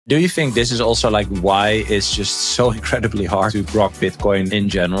Do you think this is also like why it's just so incredibly hard to grok Bitcoin in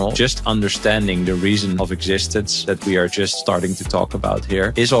general? Just understanding the reason of existence that we are just starting to talk about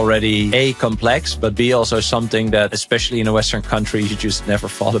here is already A, complex, but B, also something that, especially in a Western country, you just never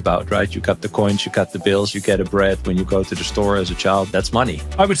thought about, right? You cut the coins, you cut the bills, you get a bread when you go to the store as a child. That's money.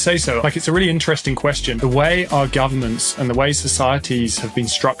 I would say so. Like, it's a really interesting question. The way our governments and the way societies have been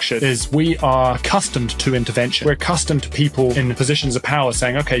structured is we are accustomed to intervention. We're accustomed to people in positions of power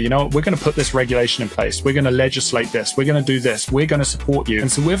saying, okay, you know what, we're going to put this regulation in place. We're going to legislate this. We're going to do this. We're going to support you.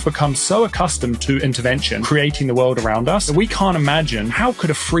 And so we've become so accustomed to intervention, creating the world around us, that we can't imagine how could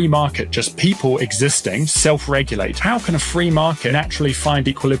a free market, just people existing, self-regulate? How can a free market naturally find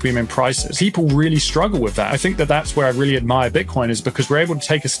equilibrium in prices? People really struggle with that. I think that that's where I really admire Bitcoin, is because we're able to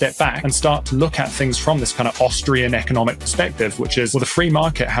take a step back and start to look at things from this kind of Austrian economic perspective, which is, well, the free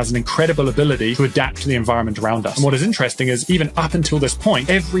market has an incredible ability to adapt to the environment around us. And what is interesting is even up until this point,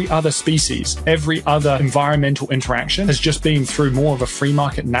 every other species, every other environmental interaction has just been through more of a free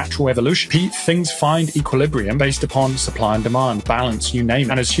market natural evolution. Things find equilibrium based upon supply and demand, balance, you name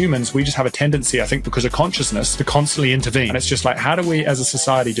it. And as humans, we just have a tendency, I think, because of consciousness, to constantly intervene. And it's just like, how do we as a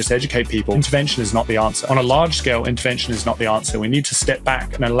society just educate people? Intervention is not the answer. On a large scale, intervention is not the answer. We need to step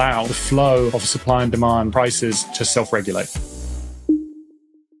back and allow the flow of supply and demand prices to self-regulate.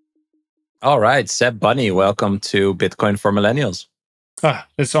 All right, Seb Bunney, welcome to Bitcoin for Millennials.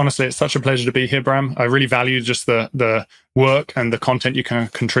 It's such a pleasure to be here, Bram. I really value just the work and the content you can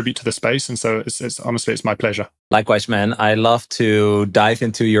contribute to the space. And so it's my pleasure. Likewise, man. I love to dive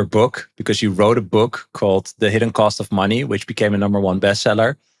into your book because you wrote a book called The Hidden Cost of Money, which became a #1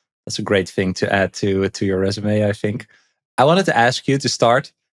 bestseller. That's a great thing to add to your resume, I think. I wanted to ask you to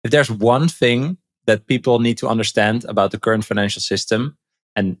start, if there's one thing that people need to understand about the current financial system,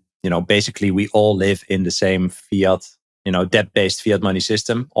 and basically we all live in the same fiat, debt-based fiat money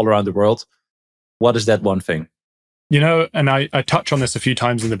system all around the world. What is that one thing? And I touch on this a few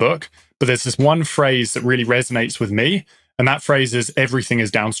times in the book, but there's this one phrase that really resonates with me. And that phrase is, everything is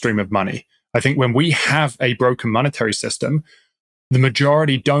downstream of money. I think when we have a broken monetary system, the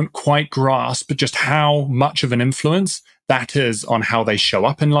majority don't quite grasp just how much of an influence that is on how they show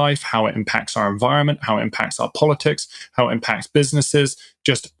up in life, how it impacts our environment, how it impacts our politics, how it impacts businesses,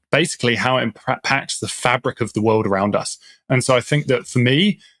 just basically how it impacts the fabric of the world around us. And so I think that for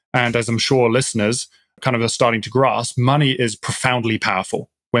me, and as I'm sure listeners kind of are starting to grasp, money is profoundly powerful.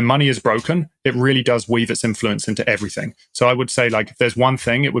 When money is broken, it really does weave its influence into everything. So I would say, like, if there's one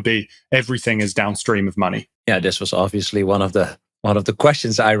thing, it would be everything is downstream of money. Yeah, this was obviously one of the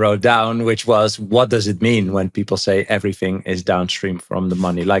questions I wrote down, which was, what does it mean when people say everything is downstream from the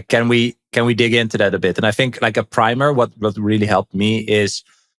money? Like, can we dig into that a bit? And I think, like, a primer, what really helped me is,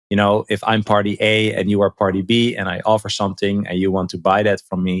 if I'm party A and you are party B and I offer something and you want to buy that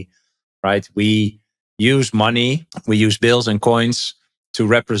from me, right? We use money, we use bills and coins to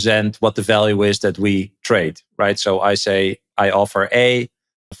represent what the value is that we trade, right? So I say, I offer A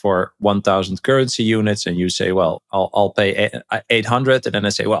for 1,000 currency units, and you say, well, I'll pay 800. And then I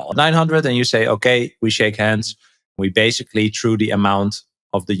say, well, 900. And you say, okay, we shake hands. We basically, through the amount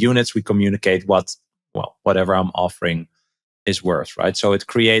of the units, we communicate whatever I'm offering is worth, right? So it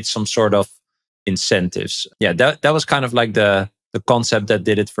creates some sort of incentives. Yeah, that was kind of like the concept that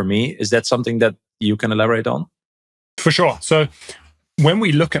did it for me. Is that something that you can elaborate on? For sure. So when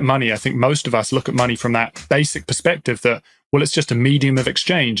we look at money, I think most of us look at money from that basic perspective that, well, it's just a medium of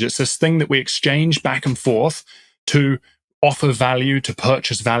exchange. It's this thing that we exchange back and forth to offer value, to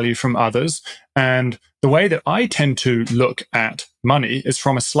purchase value from others. And the way that I tend to look at money is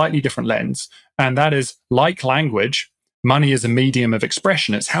from a slightly different lens. And that is, like language, money is a medium of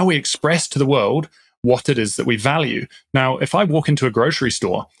expression. It's how we express to the world what it is that we value. Now, if I walk into a grocery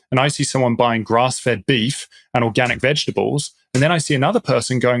store and I see someone buying grass-fed beef and organic vegetables, and then I see another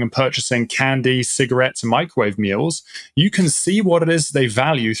person going and purchasing candy, cigarettes, and microwave meals, you can see what it is they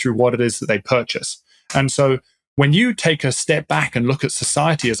value through what it is that they purchase. And so when you take a step back and look at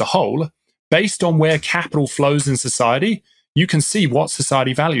society as a whole, based on where capital flows in society, you can see what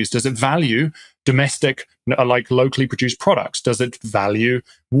society values. Does it value domestic, like locally produced products? Does it value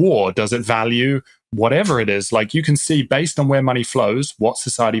war? Does it value whatever it is? Like, you can see based on where money flows, what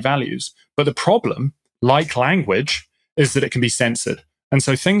society values. But the problem, like language, is that it can be censored. And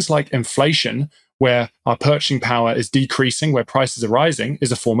so things like inflation, where our purchasing power is decreasing, where prices are rising,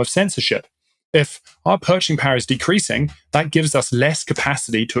 is a form of censorship. If our purchasing power is decreasing, that gives us less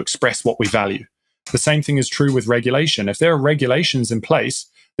capacity to express what we value. The same thing is true with regulation. If there are regulations in place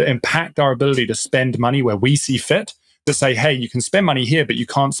that impact our ability to spend money where we see fit, that say, hey, you can spend money here, but you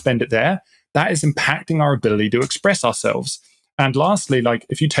can't spend it there, that is impacting our ability to express ourselves. And lastly, like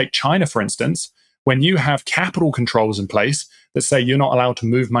if you take China, for instance, when you have capital controls in place that say you're not allowed to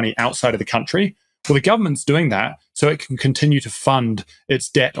move money outside of the country, well, the government's doing that so it can continue to fund its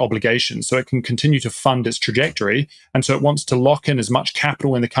debt obligations, so it can continue to fund its trajectory. And so it wants to lock in as much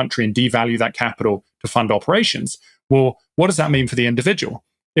capital in the country and devalue that capital to fund operations. Well, what does that mean for the individual?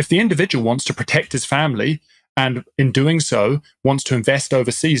 If the individual wants to protect his family and in doing so wants to invest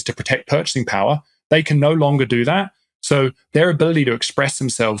overseas to protect purchasing power, they can no longer do that. So their ability to express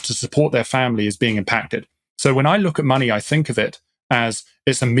themselves to support their family is being impacted. So when I look at money, I think of it as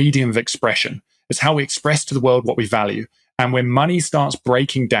it's a medium of expression. It's how we express to the world what we value. And when money starts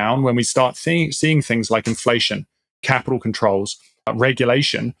breaking down, when we start seeing things like inflation, capital controls,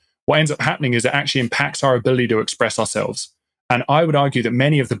 regulation, what ends up happening is it actually impacts our ability to express ourselves. And I would argue that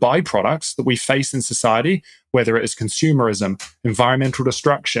many of the byproducts that we face in society, whether it is consumerism, environmental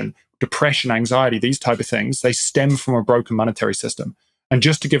destruction, depression, anxiety, these type of things, they stem from a broken monetary system. And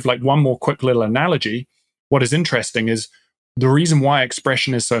just to give like one more quick little analogy, what is interesting is the reason why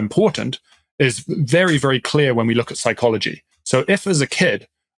expression is so important is very, very clear when we look at psychology. So if as a kid,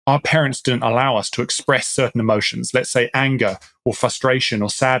 our parents didn't allow us to express certain emotions, let's say anger or frustration or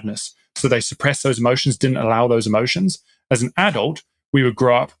sadness, so they suppressed those emotions, didn't allow those emotions, as an adult, we would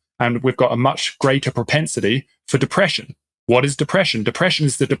grow up and we've got a much greater propensity for depression. What is depression? Depression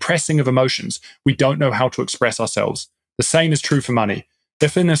is the depressing of emotions. We don't know how to express ourselves. The same is true for money.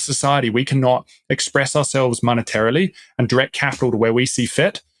 If in a society we cannot express ourselves monetarily and direct capital to where we see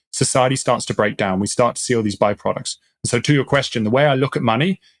fit, society starts to break down. We start to see all these byproducts. And so to your question, the way I look at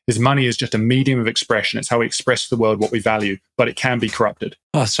money is just a medium of expression. It's how we express to the world what we value, but it can be corrupted.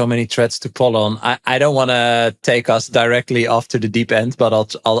 Oh, so many threads to pull on. I don't want to take us directly off to the deep end, but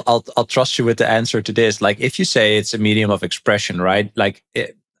I'll trust you with the answer to this. Like if you say it's a medium of expression, right? Like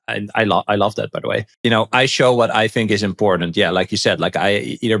I love that, by the way. You know, I show what I think is important. Yeah, like you said, like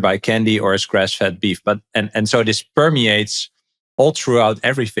I either buy candy or it's grass-fed beef, but and so this permeates all throughout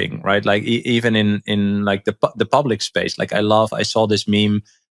everything, right? Like even in like the public space. Like I saw this meme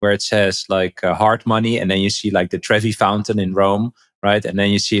where it says like hard money, and then you see like the Trevi fountain in Rome, right? And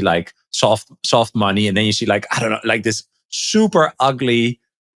then you see like soft money, and then you see like, I don't know, like this super ugly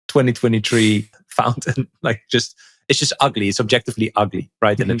 2023 fountain. Like it's just ugly. It's objectively ugly,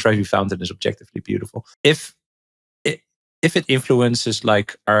 right? And the Trevi fountain is objectively beautiful. If it influences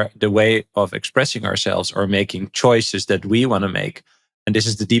like the way of expressing ourselves or making choices that we want to make, and this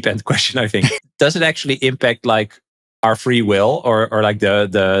is the deep end question, I think, does it actually impact like our free will or like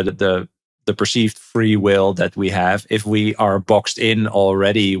the perceived free will that we have if we are boxed in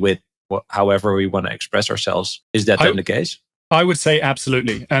already with however we want to express ourselves? Is that then the case? I would say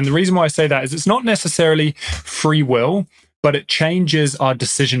absolutely. And the reason why I say that is it's not necessarily free will, but it changes our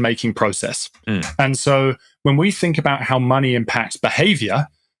decision-making process. And so when we think about how money impacts behavior,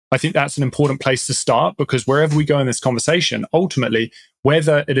 I think that's an important place to start, because wherever we go in this conversation, ultimately,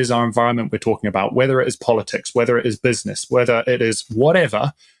 whether it is our environment we're talking about, whether it is politics, whether it is business, whether it is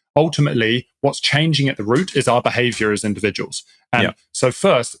whatever, ultimately, what's changing at the root is our behavior as individuals. And so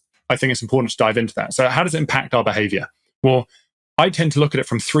first, I think it's important to dive into that. So how does it impact our behavior? Well, I tend to look at it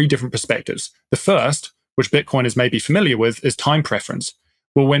from three different perspectives. The first, which Bitcoiners may be familiar with, is time preference.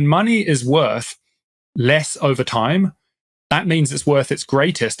 Well, when money is worth less over time, that means it's worth its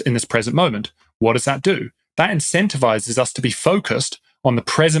greatest in this present moment. What does that do? That incentivizes us to be focused on the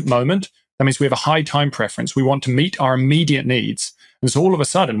present moment. That means we have a high time preference. We want to meet our immediate needs. And so all of a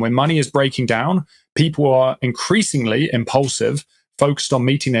sudden, when money is breaking down, people are increasingly impulsive, focused on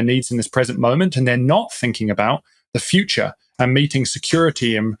meeting their needs in this present moment, and they're not thinking about the future and meeting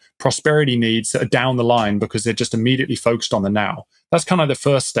security and prosperity needs that are down the line, because they're just immediately focused on the now. That's kind of the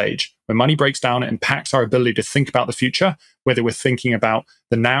first stage. When money breaks down, it impacts our ability to think about the future, whether we're thinking about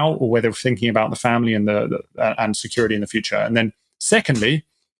the now or whether we're thinking about the family and and security in the future. And then secondly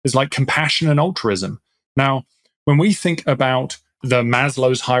is like compassion and altruism. Now, when we think about the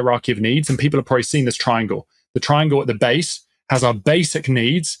Maslow's hierarchy of needs, and people have probably seen this triangle, the triangle at the base has our basic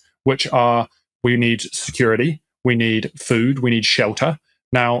needs, which are we need security, we need food, we need shelter.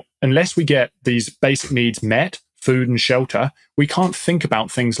 Now, unless we get these basic needs met, food and shelter, we can't think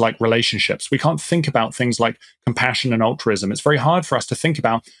about things like relationships. We can't think about things like compassion and altruism. It's very hard for us to think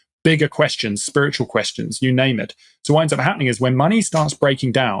about bigger questions, spiritual questions, you name it. So what ends up happening is when money starts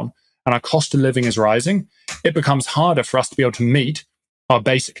breaking down and our cost of living is rising, it becomes harder for us to be able to meet our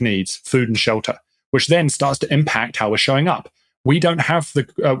basic needs, food and shelter, which then starts to impact how we're showing up. We don't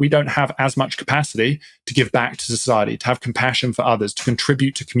have as much capacity to give back to society, to have compassion for others, to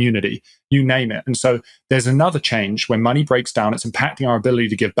contribute to community, you name it. And so there's another change when money breaks down, it's impacting our ability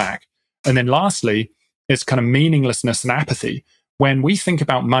to give back. And then lastly, it's kind of meaninglessness and apathy. when we think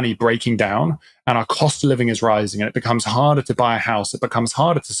about money breaking down and our cost of living is rising and it becomes harder to buy a house, it becomes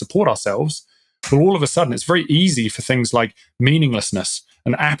harder to support ourselves, well, all of a sudden it's very easy for things like meaninglessness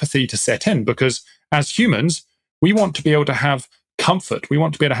and apathy to set in, because as humans, we want to be able to have comfort. We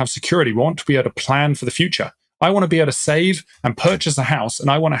want to be able to have security. We want to be able to plan for the future. I want to be able to save and purchase a house,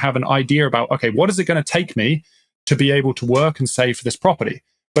 and I want to have an idea about, okay, what is it going to take me to be able to work and save for this property?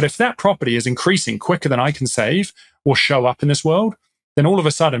 But if that property is increasing quicker than I can save or show up in this world, then all of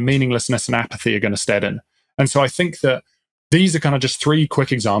a sudden meaninglessness and apathy are going to step in. And so I think that these are kind of just three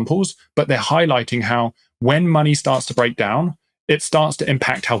quick examples, but they're highlighting how when money starts to break down, it starts to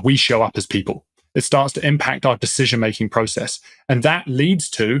impact how we show up as people. It starts to impact our decision-making process. And that leads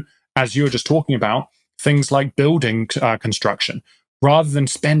to, as you were just talking about, things like building construction. Rather than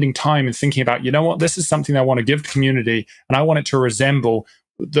spending time and thinking about, you know what, this is something I want to give the community and I want it to resemble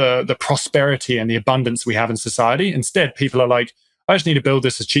the prosperity and the abundance we have in society. Instead, people are like, I just need to build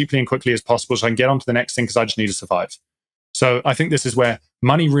this as cheaply and quickly as possible so I can get on to the next thing because I just need to survive. So I think this is where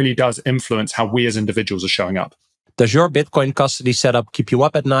money really does influence how we as individuals are showing up. Does your Bitcoin custody setup keep you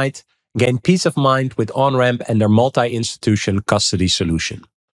up at night? Gain peace of mind with OnRamp and their multi-institution custody solution.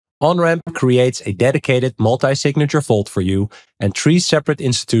 OnRamp creates a dedicated multi-signature vault for you, and 3 separate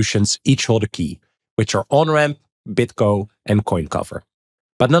institutions each hold a key, which are OnRamp, BitGo, and CoinCover.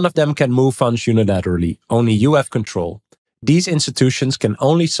 But none of them can move funds unilaterally, only you have control. These institutions can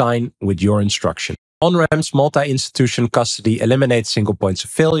only sign with your instruction. OnRamp's multi-institution custody eliminates single points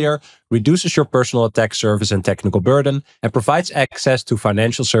of failure, reduces your personal attack surface and technical burden, and provides access to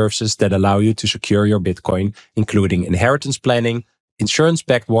financial services that allow you to secure your Bitcoin, including inheritance planning,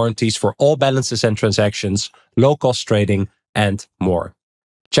 insurance-backed warranties for all balances and transactions, low-cost trading, and more.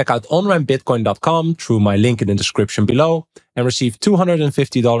 Check out onrampbitcoin.com through my link in the description below and receive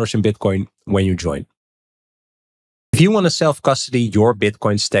 $250 in Bitcoin when you join. If you want to self-custody your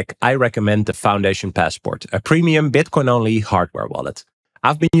Bitcoin stack, I recommend the Foundation Passport, a premium Bitcoin-only hardware wallet.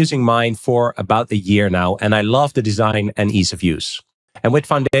 I've been using mine for about a year now, and I love the design and ease of use. And with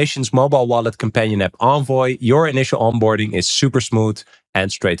Foundation's mobile wallet companion app Envoy, your initial onboarding is super smooth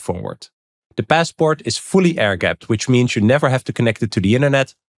and straightforward. The Passport is fully air-gapped, which means you never have to connect it to the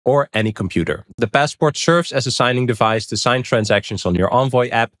internet or any computer. The Passport serves as a signing device to sign transactions on your Envoy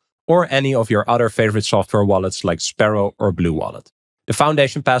app or any of your other favorite software wallets like Sparrow or Blue Wallet. The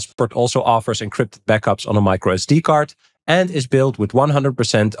Foundation Passport also offers encrypted backups on a microSD card and is built with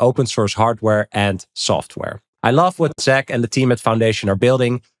 100% open source hardware and software. I love what Zach and the team at Foundation are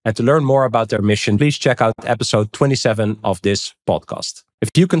building, and to learn more about their mission, please check out episode 27 of this podcast. If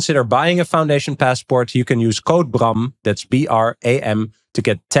you consider buying a Foundation Passport, you can use code BRAM, that's BRAM, to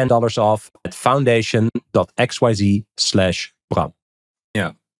get $10 off at foundation.xyz/BRAM.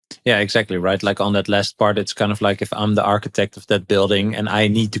 Yeah, exactly, right? Like on that last part, it's kind of like if I'm the architect of that building and I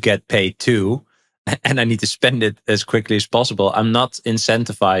need to get paid too, and I need to spend it as quickly as possible, I'm not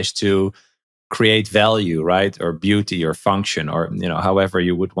incentivized to create value, right? Or beauty or function, or, you know, however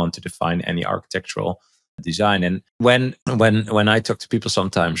you would want to define any architectural design. And when I talk to people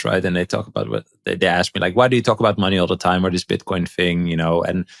sometimes, right, and they talk about what they ask me, like, why do you talk about money all the time, or this Bitcoin thing, you know?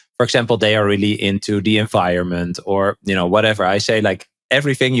 And for example, they are really into the environment or, you know, whatever. I say, like,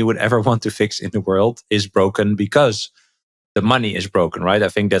 everything you would ever want to fix in the world is broken because the money is broken, right? I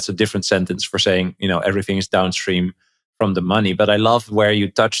think that's a different sentence for saying, you know, everything is downstream from the money. But I love where you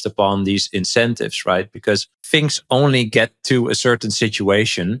touched upon these incentives, right? Because things only get to a certain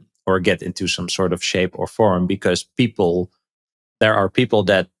situation or get into some sort of shape or form because there are people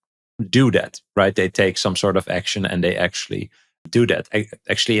that do that, right? They take some sort of action and they actually do that.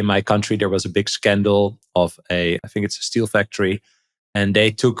 Actually, in my country, there was a big scandal of I think it's a steel factory, and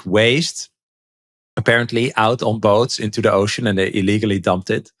they took waste apparently out on boats into the ocean and they illegally dumped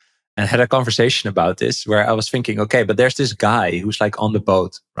it, and had a conversation about this where I was thinking, okay, but there's this guy who's like on the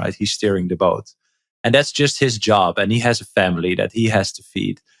boat, right? He's steering the boat and that's just his job. And he has a family that he has to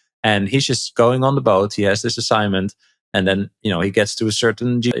feed, and he's just going on the boat. He has this assignment, and then, you know, he gets to a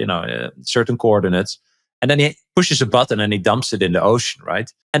certain, certain coordinates, and then he pushes a button and he dumps it in the ocean,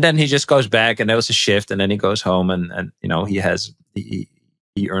 right? And then he just goes back and there was a shift, and then he goes home and you know, he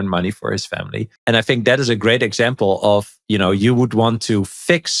earned money for his family. And I think that is a great example of, you know, you would want to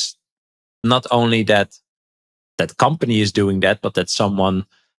fix not only that company is doing that, but that someone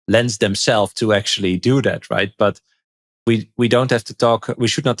lends themselves to actually do that, right? But we don't have to talk, we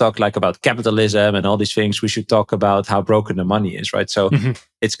should not talk like about capitalism and all these things. We should talk about how broken the money is, right? So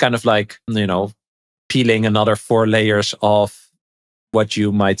it's kind of like, you know, peeling another 4 layers of what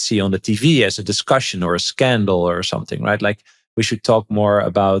you might see on the TV as a discussion or a scandal or something, right? Like, we should talk more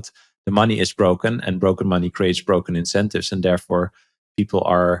about the money is broken, and broken money creates broken incentives, and therefore people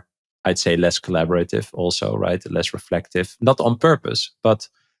are, I'd say, less collaborative also, right? Less reflective, not on purpose, but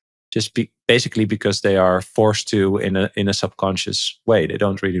just basically because they are forced to in a subconscious way. They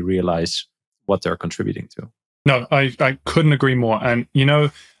don't really realize what they're contributing to. No, I couldn't agree more. And,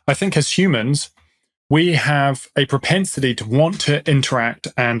 I think as humans, we have a propensity to want to interact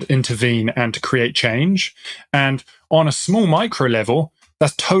and intervene and to create change. And on a small micro level,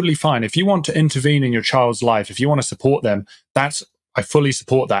 that's totally fine. If you want to intervene in your child's life, if you want to support them, I fully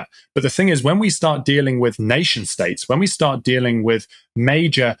support that. But the thing is, when we start dealing with nation states, when we start dealing with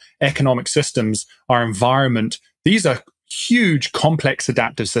major economic systems, our environment, these are huge, complex,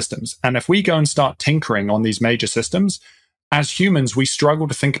 adaptive systems. And if we go and start tinkering on these major systems, as humans, we struggle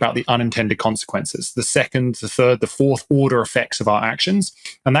to think about the unintended consequences, the second, the third, the fourth order effects of our actions.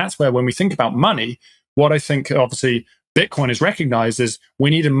 And that's where, when we think about money, what I think obviously Bitcoin is recognized is we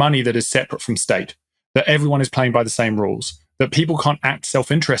need a money that is separate from state, that everyone is playing by the same rules, that people can't act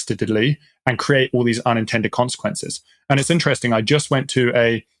self-interestedly and create all these unintended consequences. And it's interesting, I just went to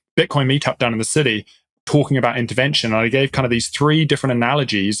a Bitcoin meetup down in the city talking about intervention, and I gave kind of these 3 different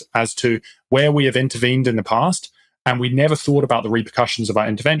analogies as to where we have intervened in the past, and we never thought about the repercussions of our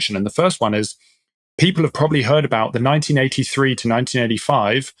intervention. And the first one is, people have probably heard about the 1983 to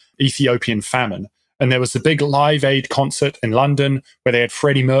 1985 Ethiopian famine. And there was a big Live Aid concert in London where they had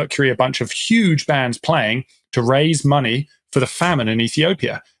Freddie Mercury, a bunch of huge bands playing to raise money for the famine in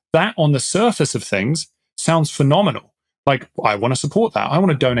Ethiopia. That, on the surface of things, sounds phenomenal. Like, I want to support that. I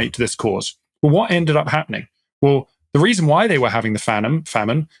want to donate to this cause. Well, what ended up happening? Well, the reason why they were having the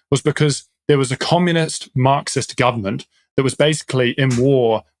famine was because there was a communist Marxist government that was basically in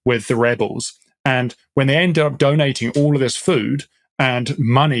war with the rebels. And when they ended up donating all of this food and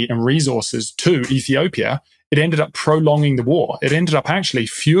money and resources to Ethiopia, it ended up prolonging the war. It ended up actually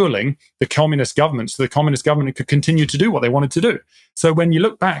fueling the communist government, so the communist government could continue to do what they wanted to do. So when you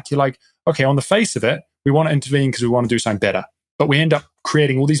look back, you're like, okay, on the face of it, we want to intervene because we want to do something better. But we end up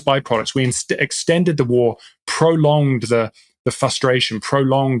creating all these byproducts. We extended the war, prolonged the frustration,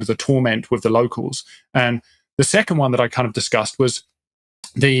 prolonged the torment with the locals. And the second one that I kind of discussed was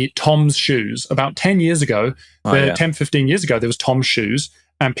the Tom's shoes. About 10 years ago, 10, 15 years ago, there was Tom's shoes,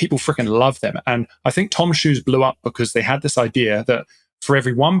 and people freaking loved them. And I think Tom's shoes blew up because they had this idea that for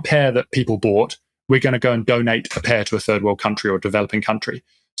every 1 pair that people bought, we're going to go and donate a pair to a third world country or a developing country.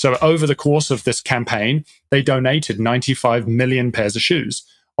 So over the course of this campaign, they donated 95 million pairs of shoes.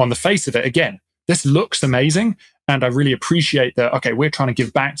 On the face of it, again, this looks amazing. And I really appreciate that, okay, we're trying to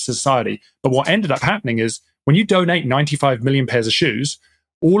give back to society. But what ended up happening is when you donate 95 million pairs of shoes,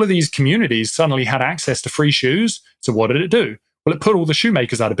 all of these communities suddenly had access to free shoes. So what did it do? Well, it put all the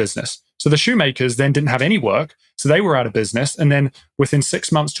shoemakers out of business. So the shoemakers then didn't have any work. So they were out of business. And then within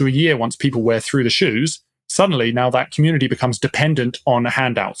 6 months to a year, once people wear through the shoes, suddenly now that community becomes dependent on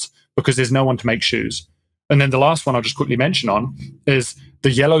handouts because there's no one to make shoes. And then the last one I'll just quickly mention on is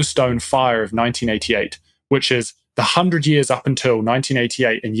the Yellowstone fire of 1988, which is the 100 years up until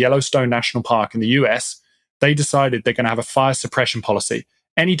 1988 in Yellowstone National Park in the US. They decided they're going to have a fire suppression policy.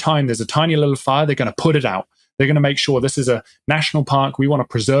 Anytime there's a tiny little fire, they're going to put it out. They're going to make sure this is a national park. We want to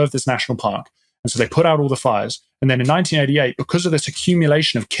preserve this national park. And so they put out all the fires. And then in 1988, because of this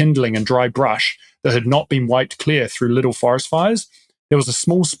accumulation of kindling and dry brush that had not been wiped clear through little forest fires, there was a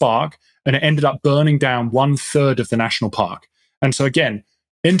small spark and it ended up burning down 1/3 of the national park. And so again,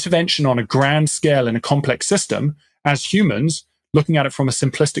 intervention on a grand scale in a complex system, as humans, looking at it from a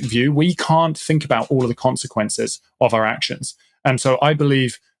simplistic view, we can't think about all of the consequences of our actions. And so I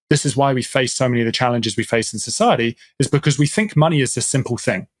believe this is why we face so many of the challenges we face in society, is because we think money is this simple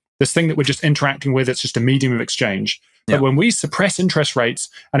thing, this thing that we're just interacting with. It's just a medium of exchange. Yeah. But when we suppress interest rates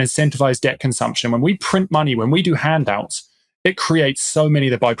and incentivize debt consumption, when we print money, when we do handouts, it creates so many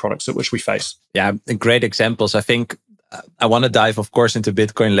of the byproducts at which we face. Yeah, great examples. I think I want to dive, of course, into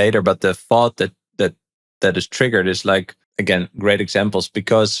Bitcoin later, but the thought that is triggered is like, again, great examples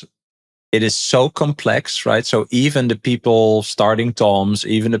because it is so complex, right? So even the people starting Toms,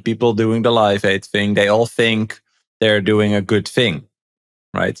 even the people doing the Live Aid thing, they all think they're doing a good thing,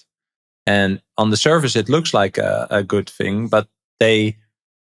 right? And on the surface, it looks like a good thing, but they,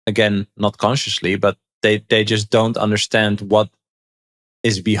 again, not consciously, but they just don't understand what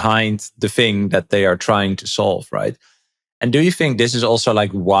is behind the thing that they are trying to solve, right? And do you think this is also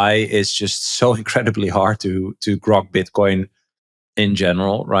like why it's just so incredibly hard to grok Bitcoin in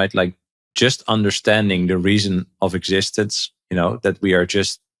general, right? Like just understanding the reason of existence, that we are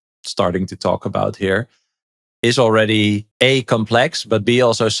just starting to talk about here is already A, complex, but B,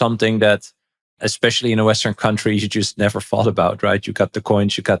 also something that especially in a Western country, you just never thought about, right? You got the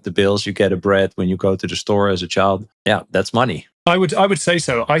coins, you got the bills, you get a bread when you go to the store as a child. Yeah, that's money. I would say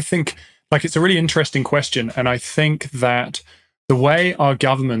so. I think like it's a really interesting question. And I think that the way our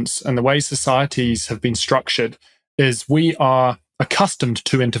governments and the way societies have been structured is we are accustomed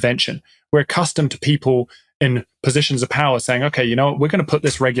to intervention. We're accustomed to people in positions of power saying, okay, you know what, we're going to put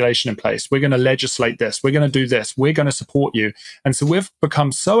this regulation in place. We're going to legislate this. We're going to do this. We're going to support you. And so we've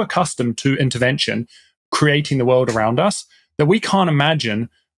become so accustomed to intervention, creating the world around us, that we can't imagine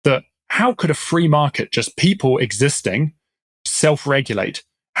that how could a free market, just people existing, self-regulate?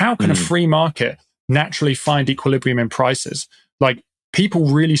 How can a free market naturally find equilibrium in prices? Like, people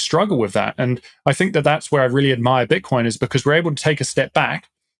really struggle with that. And I think that that's where I really admire Bitcoin, is because we're able to take a step back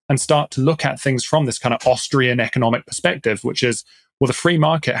and start to look at things from this kind of Austrian economic perspective, which is, well, the free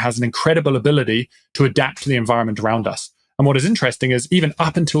market has an incredible ability to adapt to the environment around us. And what is interesting is, even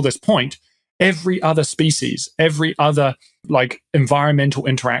up until this point, every other species, every other like environmental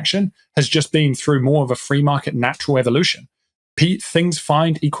interaction has just been through more of a free market natural evolution. Things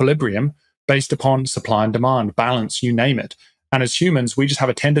find equilibrium based upon supply and demand, balance, you name it. And as humans, we just have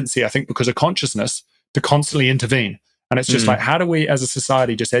a tendency, I think, because of consciousness, to constantly intervene. And it's just like, how do we as a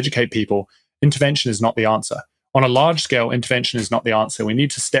society just educate people? Intervention is not the answer. On a large scale, intervention is not the answer. We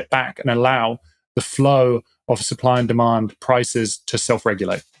need to step back and allow the flow of supply and demand prices to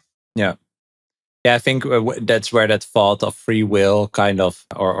self-regulate. Yeah. Yeah, I think that's where that thought of free will kind of,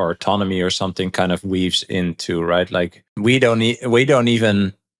 or autonomy or something kind of weaves into, right? Like we don't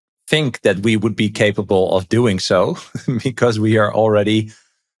even think that we would be capable of doing so because we are already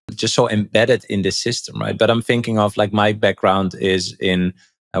just so embedded in the system, right? But I'm thinking of like my background is in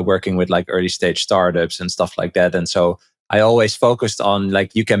working with like early stage startups and stuff like that. And so I always focused on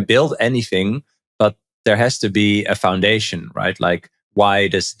like, you can build anything, but there has to be a foundation, right? Like, why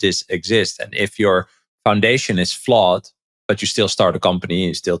does this exist? And if your foundation is flawed, but you still start a company,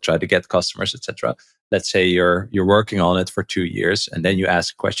 you still try to get customers, etc. Let's say you're working on it for 2 years, and then you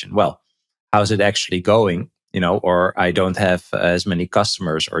ask a question, well, how's it actually going? You know, or I don't have as many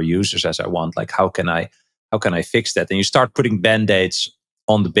customers or users as I want. Like, how can I fix that? And you start putting band-aids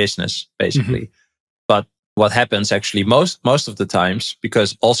on the business, basically. But what happens actually most of the times,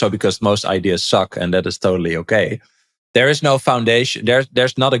 because most ideas suck, and that is totally okay. There is no foundation.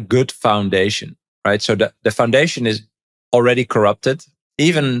 There's not a good foundation, right? So the foundation is already corrupted,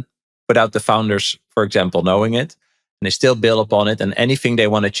 even without the founders, for example, knowing it. And they still build upon it. And anything they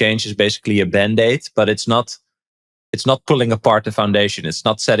want to change is basically a band-aid, but it's not pulling apart the foundation. It's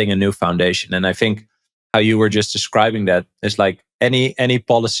not setting a new foundation. And I think how you were just describing that is like any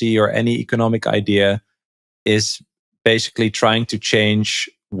policy or any economic idea is basically trying to change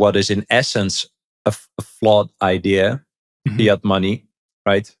what is in essence a flawed idea, fiat money,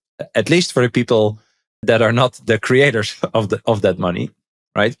 right? At least for the people that are not the creators of that money,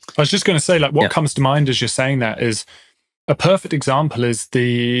 right? I was just going to say, like, what comes to mind as you're saying that is a perfect example is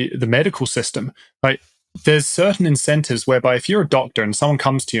the medical system. Like, there's certain incentives whereby if you're a doctor and someone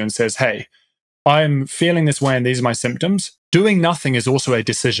comes to you and says, hey, I'm feeling this way and these are my symptoms, doing nothing is also a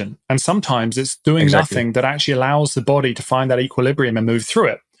decision. And sometimes it's doing nothing that actually allows the body to find that equilibrium and move through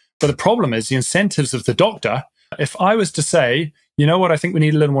it. But the problem is the incentives of the doctor. If I was to say, you know what, I think we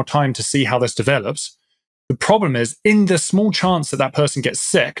need a little more time to see how this develops. The problem is, in the small chance that that person gets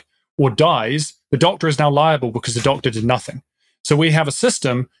sick or dies, the doctor is now liable because the doctor did nothing. So we have a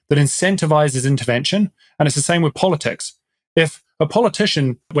system that incentivizes intervention. And it's the same with politics. If a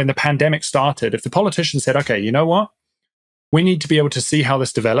politician, when the pandemic started, if the politician said, okay, you know what, we need to be able to see how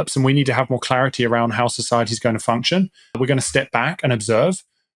this develops and we need to have more clarity around how society is going to function. We're going to step back and observe.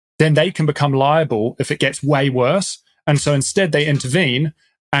 Then they can become liable if it gets way worse. And so instead they intervene,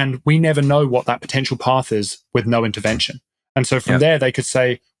 and we never know what that potential path is with no intervention. And so from there, they could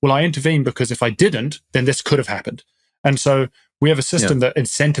say, well, I intervened because if I didn't, then this could have happened. And so we have a system that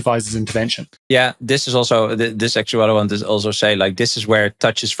incentivizes intervention. Yeah, this is also, this actually what I want to also say, like, this is where it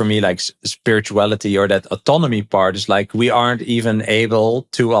touches for me, like spirituality or that autonomy part is like, we aren't even able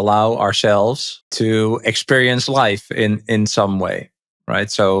to allow ourselves to experience life in some way,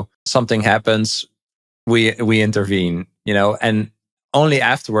 right? So something happens, we intervene, you know, and only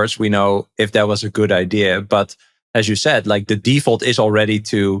afterwards we know if that was a good idea. But as you said, like the default is already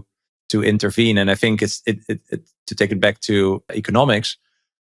to intervene. And I think it's to take it back to economics.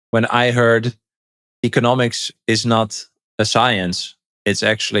 When I heard economics is not a science, it's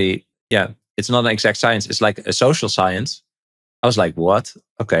actually, it's not an exact science. It's like a social science. I was like, what?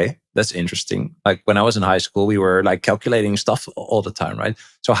 Okay, that's interesting. Like when I was in high school, we were like calculating stuff all the time, right?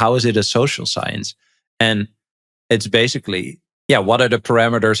 So how is it a social science? And it's basically, what are the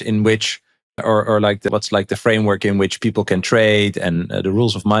parameters in which or like what's like the framework in which people can trade and the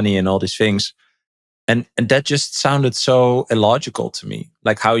rules of money and all these things. And that just sounded so illogical to me,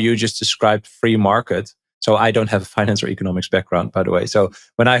 like how you just described free market. So I don't have a finance or economics background, by the way. So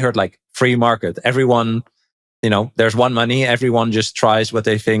when I heard like free market, everyone, there's one money, everyone just tries what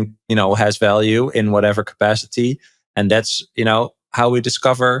they think, has value in whatever capacity. And that's, how we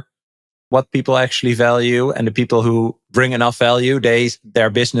discover what people actually value. And the people who bring enough value, their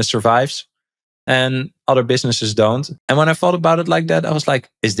business survives and other businesses don't. And when I thought about it like that, I was like,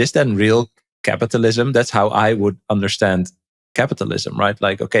 is this then real capitalism? That's how I would understand capitalism, right?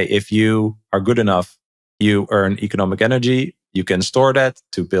 Like, okay, if you are good enough, you earn economic energy, you can store that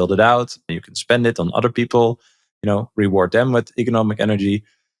to build it out, and you can spend it on other people, reward them with economic energy.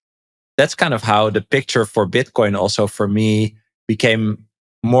 That's kind of how the picture for Bitcoin also for me became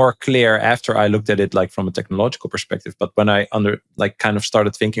more clear after I looked at it like from a technological perspective. But when I kind of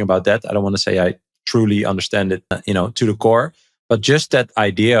started thinking about that, I don't want to say I truly understand it, to the core, but just that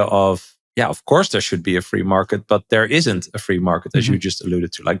idea of, yeah, of course there should be a free market, but there isn't a free market, as you just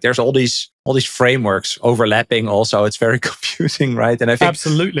alluded to. Like there's all these frameworks overlapping also. It's very confusing, right? And I think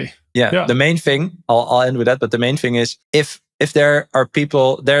absolutely. Yeah. The main thing, I'll end with that, but the main thing is if there are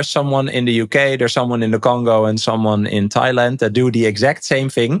people, there's someone in the UK, there's someone in the Congo and someone in Thailand that do the exact same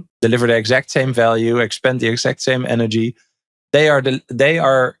thing, deliver the exact same value, expend the exact same energy, they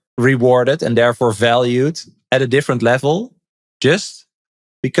are rewarded and therefore valued at a different level just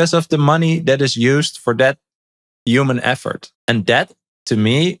because of the money that is used for that human effort. And that, to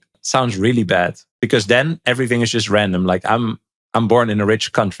me, sounds really bad, because then everything is just random. Like I'm born in a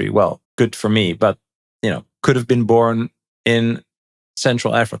rich country. Well, good for me, but could have been born in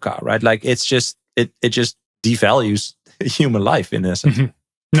Central Africa, right? Like it's just it just devalues human life in essence.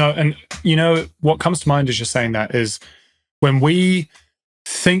 No, and what comes to mind as you're saying that is when we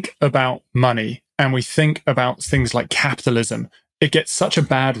think about money and we think about things like capitalism, it gets such a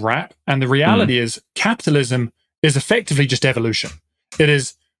bad rap. And the reality is capitalism is effectively just evolution. It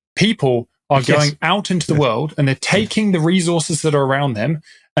is people are going out into the world and they're taking the resources that are around them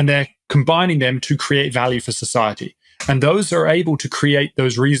and they're combining them to create value for society. And those that are able to create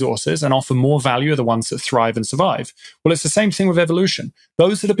those resources and offer more value are the ones that thrive and survive. Well, it's the same thing with evolution.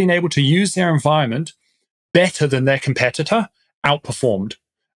 Those that have been able to use their environment better than their competitor outperformed.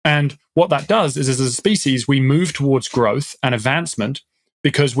 And what that does is, as a species, we move towards growth and advancement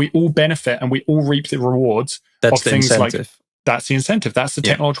because we all benefit and we all reap the rewards of things like that's the incentive. That's the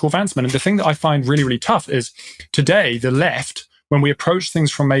technological advancement. And the thing that I find really, really tough is today, the left, when we approach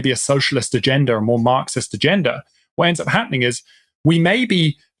things from maybe a socialist agenda, a more Marxist agenda, what ends up happening is we may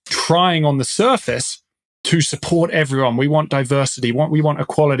be trying on the surface to support everyone. We want diversity, we want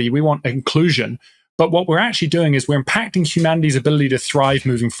equality, we want inclusion. But what we're actually doing is we're impacting humanity's ability to thrive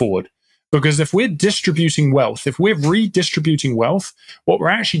moving forward. Because if we're distributing wealth, if we're redistributing wealth, what we're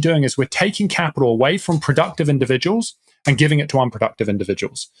actually doing is we're taking capital away from productive individuals and giving it to unproductive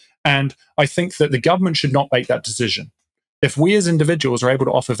individuals. And I think that the government should not make that decision. If we as individuals are able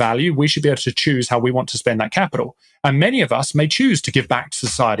to offer value, we should be able to choose how we want to spend that capital. And many of us may choose to give back to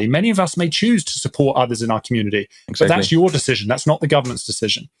society. Many of us may choose to support others in our community. Exactly. But that's your decision. That's not the government's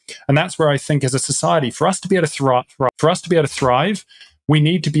decision. And that's where I think as a society, for us to be able to thrive, we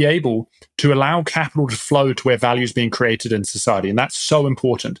need to be able to allow capital to flow to where value is being created in society. And that's so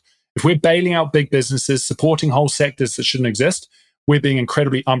important. If we're bailing out big businesses, supporting whole sectors that shouldn't exist, we're being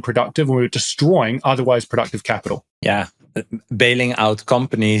incredibly unproductive and we're destroying otherwise productive capital. Yeah. Bailing out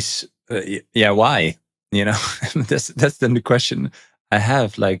companies, why? That's then the question I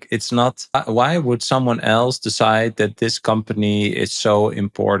have. Like, it's not, why would someone else decide that this company is so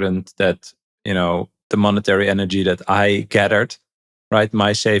important that, the monetary energy that I gathered, right,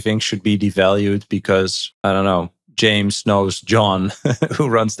 my savings should be devalued because, I don't know, James knows John who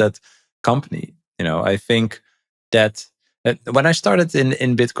runs that company. I think that when I started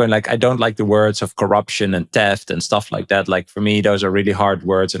in Bitcoin, like I don't like the words of corruption and theft and stuff like that. Like for me, those are really hard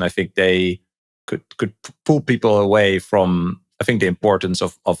words, and I think they could pull people away from, I think, the importance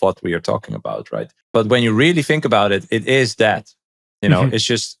of what we are talking about, right? But when you really think about it, it is that, it's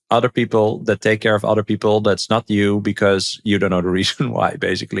just other people that take care of other people. That's not you because you don't know the reason why,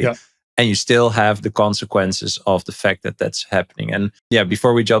 basically. Yeah. And you still have the consequences of the fact that that's happening. And yeah,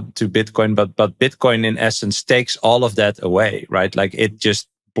 before we jump to Bitcoin, but Bitcoin in essence takes all of that away, right? Like it just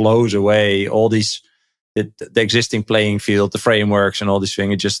blows away all these, the existing playing field, the frameworks and all these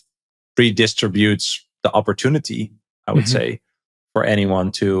things. It just redistributes the opportunity, I would say, for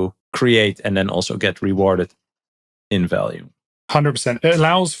anyone to create and then also get rewarded in value. 100%. It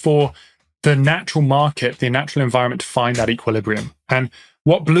allows for the natural market, the natural environment to find that equilibrium. And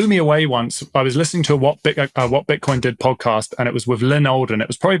what blew me away once, I was listening to a What Bitcoin Did podcast, and it was with Lynn Alden. It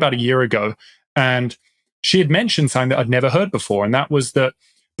was probably about a year ago. And she had mentioned something that I'd never heard before. And that was that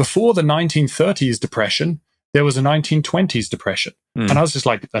before the 1930s depression, there was a 1920s depression. And I was just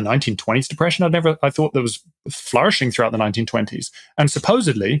like, a 1920s depression? I thought there was flourishing throughout the 1920s. And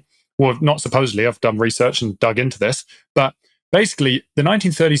supposedly, well, not supposedly, I've done research and dug into this, but basically the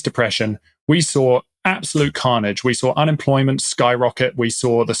 1930s depression, we saw absolute carnage. We saw unemployment skyrocket. We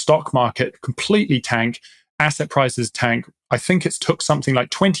saw the stock market completely tank, asset prices tank. I think it took something like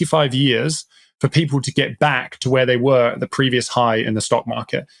 25 years for people to get back to where they were at the previous high in the stock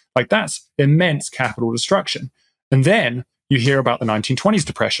market. Like, that's immense capital destruction. And then you hear about the 1920s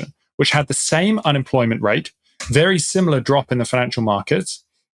depression, which had the same unemployment rate, very similar drop in the financial markets,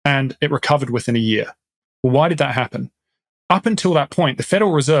 and it recovered within a year. Well, why did that happen? Up until that point, the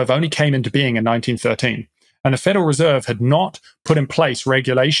Federal Reserve only came into being in 1913. And the Federal Reserve had not put in place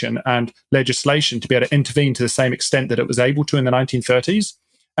regulation and legislation to be able to intervene to the same extent that it was able to in the 1930s.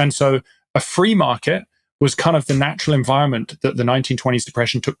 And so a free market was kind of the natural environment that the 1920s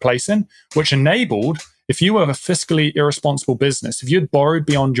depression took place in, which enabled, if you were a fiscally irresponsible business, if you had borrowed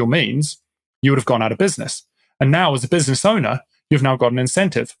beyond your means, you would have gone out of business. And now, as a business owner, you've now got an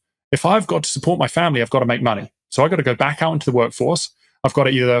incentive. If I've got to support my family, I've got to make money. So I've got to go back out into the workforce. I've got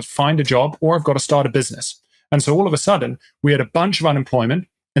to either find a job or I've got to start a business. And so all of a sudden, we had a bunch of unemployment,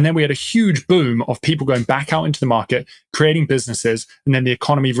 and then we had a huge boom of people going back out into the market, creating businesses, and then the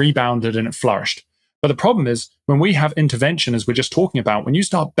economy rebounded and it flourished. But the problem is, when we have intervention, as we're just talking about, when you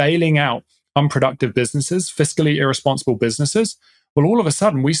start bailing out unproductive businesses, fiscally irresponsible businesses, well, all of a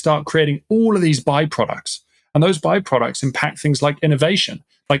sudden, we start creating all of these byproducts. And those byproducts impact things like innovation.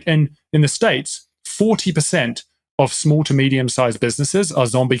 Like in the States, 40% of small to medium-sized businesses are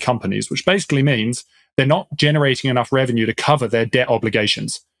zombie companies, which basically means they're not generating enough revenue to cover their debt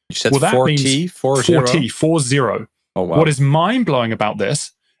obligations. You said 40? 40. Oh, wow. What is mind-blowing about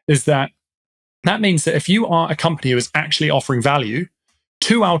this is that means that if you are a company who is actually offering value,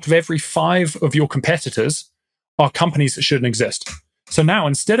 2 out of every 5 of your competitors are companies that shouldn't exist. So now,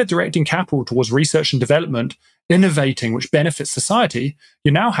 instead of directing capital towards research and development, innovating, which benefits society,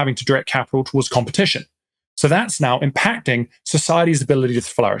 you're now having to direct capital towards competition. So that's now impacting society's ability to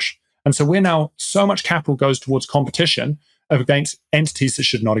flourish. And so so much capital goes towards competition against entities that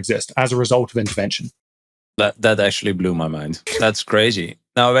should not exist as a result of intervention. That actually blew my mind. That's crazy.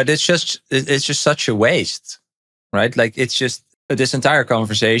 No, but it's just such a waste, right? Like, it's just this entire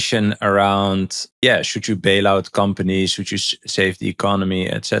conversation around, should you bail out companies? Should you save the economy,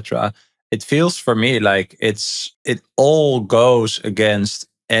 etc.? It feels for me like it all goes against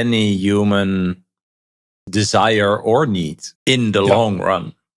any human desire or need in the long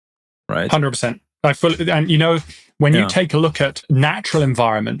run, right? 100%. And when you take a look at natural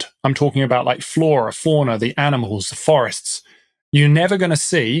environment, I'm talking about like flora, fauna, the animals, the forests, you're never going to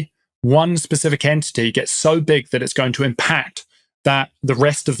see one specific entity get so big that it's going to impact the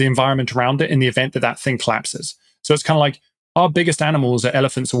rest of the environment around it in the event that thing collapses. So it's kind of like, our biggest animals are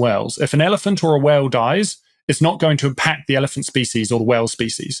elephants and whales. If an elephant or a whale dies, it's not going to impact the elephant species or the whale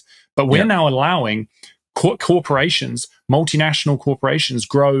species. But we're now allowing corporations, multinational corporations,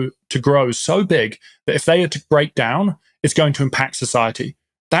 grow so big that if they are to break down, it's going to impact society.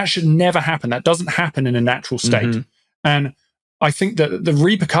 That should never happen. That doesn't happen in a natural state. And I think that the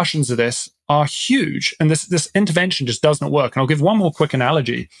repercussions of this are huge. And this intervention just does not work. And I'll give one more quick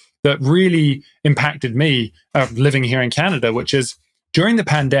analogy that really impacted me living here in Canada, which is during the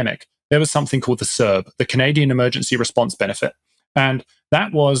pandemic, there was something called the CERB, the Canadian Emergency Response Benefit. And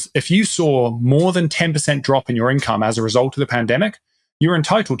that was, if you saw more than 10% drop in your income as a result of the pandemic, you're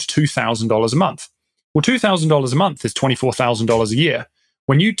entitled to $2,000 a month. Well, $2,000 a month is $24,000 a year.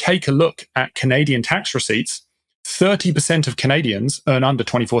 When you take a look at Canadian tax receipts, 30% of Canadians earn under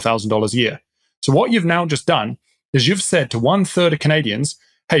 $24,000 a year. So what you've now just done is you've said to 1/3 of Canadians,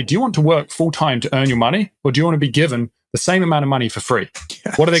 hey, do you want to work full-time to earn your money, or do you want to be given the same amount of money for free?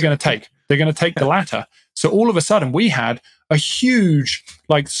 What are they going to take? They're going to take the latter. So all of a sudden, we had a huge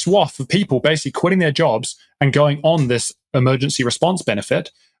swath of people basically quitting their jobs and going on this emergency response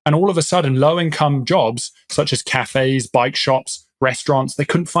benefit. And all of a sudden, low-income jobs, such as cafes, bike shops, restaurants, they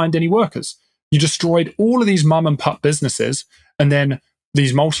couldn't find any workers. You destroyed all of these mum and pup businesses, and then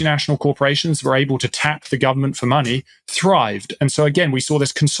these multinational corporations were able to tap the government for money, thrived. And so again, we saw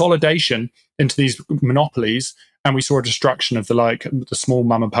this consolidation into these monopolies, and we saw a destruction of the small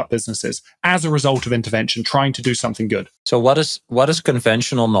mum and pup businesses as a result of intervention, trying to do something good. So what is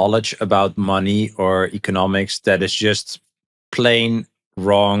conventional knowledge about money or economics that is just plain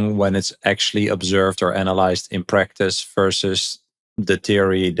wrong when it's actually observed or analyzed in practice versus the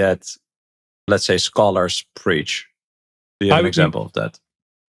theory that, let's say, scholars preach? Do you have an example of that?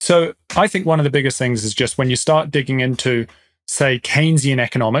 So I think one of the biggest things is just when you start digging into, say, Keynesian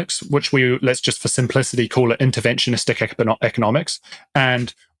economics, which let's just for simplicity call it interventionistic economics,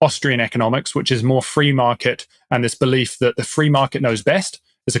 and Austrian economics, which is more free market, and this belief that the free market knows best,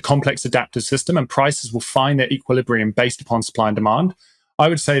 is a complex adaptive system and prices will find their equilibrium based upon supply and demand. I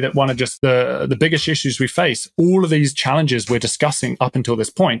would say that one of just the biggest issues we face, all of these challenges we're discussing up until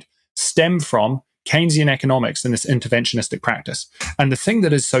this point, stem from Keynesian economics and this interventionistic practice. And the thing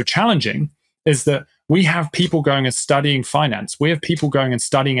that is so challenging is that we have people going and studying finance. We have people going and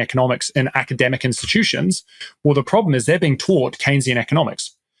studying economics in academic institutions. Well, the problem is they're being taught Keynesian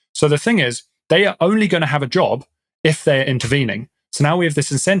economics. So the thing is, they are only going to have a job if they're intervening. So now we have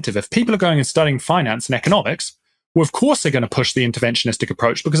this incentive. If people are going and studying finance and economics, well, of course they're going to push the interventionistic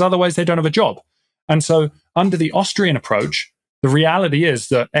approach because otherwise they don't have a job. And so under the Austrian approach, the reality is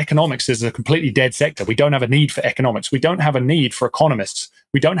that economics is a completely dead sector. We don't have a need for economics. We don't have a need for economists.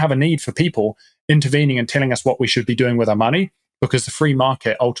 We don't have a need for people intervening and telling us what we should be doing with our money because the free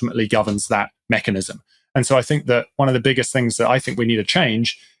market ultimately governs that mechanism. And so I think that one of the biggest things that I think we need to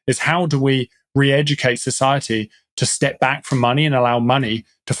change is how do we re-educate society to step back from money and allow money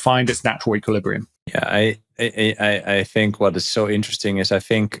to find its natural equilibrium? Yeah, I think what is so interesting is I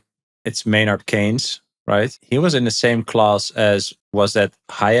think it's Maynard Keynes, right? He was in the same class as, was that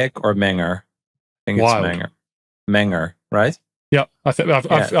Hayek or Menger? I think it's Menger. Menger, right? Yeah, I've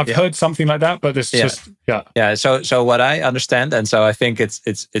heard something like that, but it's just yeah. So what I understand, and so I think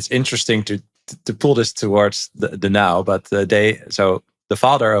it's interesting to pull this towards the now. But so the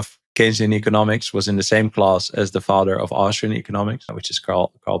father of Keynesian economics was in the same class as the father of Austrian economics, which is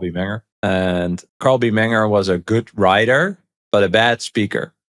Carl B. Menger. And Carl B. Menger was a good writer, but a bad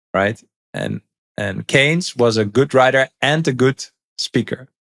speaker, right? And Keynes was a good writer and a good speaker.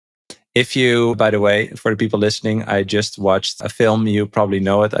 If you, by the way, for the people listening, I just watched a film, you probably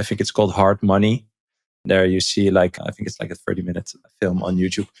know it. I think it's called Hard Money. There you see I think it's like a 30-minute film on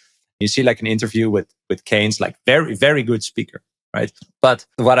YouTube. You see like an interview with Keynes, like very, very good speaker, right? But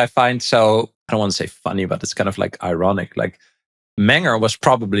what I find so, I don't want to say funny, but it's kind of like ironic. Like Menger was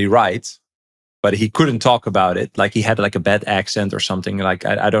probably right, but he couldn't talk about it. Like he had like a bad accent or something. Like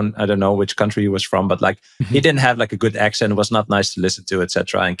I don't know which country he was from, but like he didn't have like a good accent. It was not nice to listen to,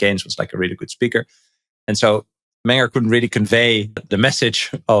 etc. And Keynes was like a really good speaker. And so Menger couldn't really convey the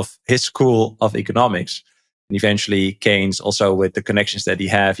message of his school of economics. And eventually Keynes, also with the connections that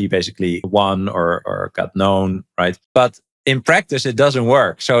he basically won or got known, right? But in practice, it doesn't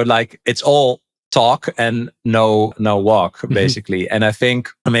work. So like it's all talk and no walk, basically. And I think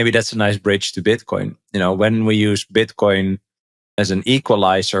maybe that's a nice bridge to Bitcoin. You know, when we use Bitcoin as an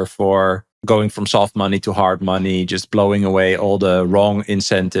equalizer for going from soft money to hard money, just blowing away all the wrong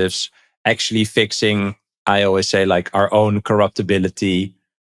incentives, actually fixing, I always say, like our own corruptibility.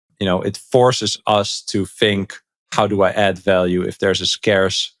 You know, it forces us to think, how do I add value? If there's a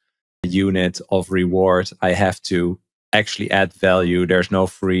scarce unit of reward, I have to actually add value. There's no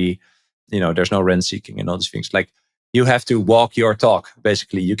free, there's no rent seeking and all these things. Like you have to walk your talk,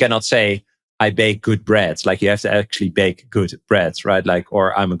 basically. You cannot say, I bake good breads. Like you have to actually bake good breads, right? Like,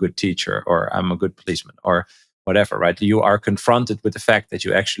 or I'm a good teacher, or I'm a good policeman, or whatever, right? You are confronted with the fact that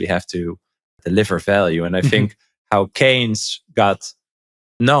you actually have to deliver value. And I think how Keynes got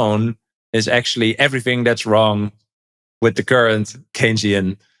known is actually everything that's wrong with the current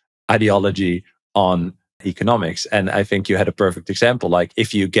Keynesian ideology on economics. And I think you had a perfect example. Like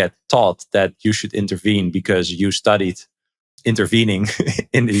if you get taught that you should intervene because you studied intervening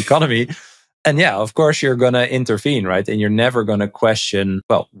in the economy, and yeah, of course you're going to intervene, right? And you're never going to question,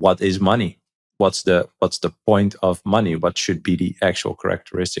 well, what is money? What's the point of money? What should be the actual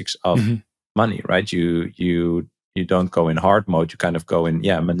characteristics of money, right? You don't go in hard mode. You kind of go in,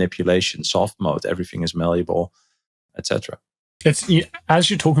 manipulation, soft mode. Everything is malleable, etc. It's, as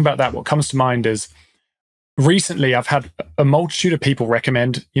you're talking about that, what comes to mind is recently I've had a multitude of people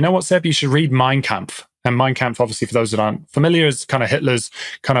recommend, you know what, Seb, you should read Mein Kampf. And Mein Kampf, obviously, for those that aren't familiar, is kind of Hitler's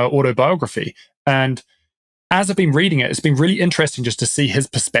kind of autobiography. And as I've been reading it, it's been really interesting just to see his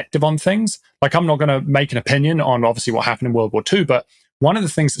perspective on things. Like, I'm not going to make an opinion on obviously what happened in World War II, but one of the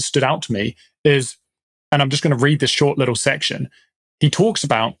things that stood out to me is, and I'm just going to read this short little section. He talks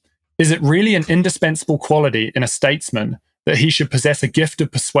about, is it really an indispensable quality in a statesman that he should possess a gift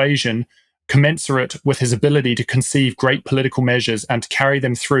of persuasion commensurate with his ability to conceive great political measures and to carry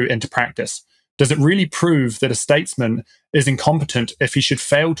them through into practice? Does it really prove that a statesman is incompetent if he should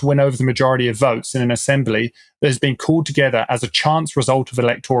fail to win over the majority of votes in an assembly that has been called together as a chance result of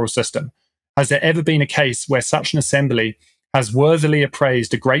electoral system? Has there ever been a case where such an assembly has worthily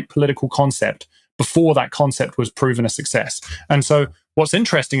appraised a great political concept before that concept was proven a success. And so what's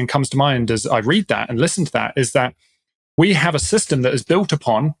interesting and comes to mind as I read that and listen to that is that we have a system that is built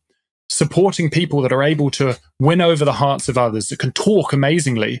upon supporting people that are able to win over the hearts of others, that can talk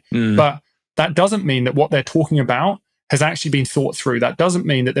amazingly, but that doesn't mean that what they're talking about has actually been thought through. That doesn't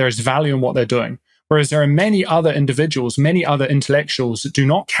mean that there is value in what they're doing. Whereas there are many other individuals, many other intellectuals that do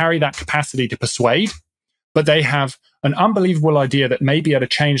not carry that capacity to persuade, but they have an unbelievable idea that may be able to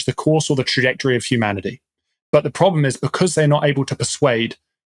change the course or the trajectory of humanity. But the problem is because they're not able to persuade,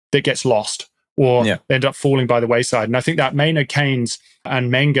 that gets lost or they end up falling by the wayside. And I think that Maynard Keynes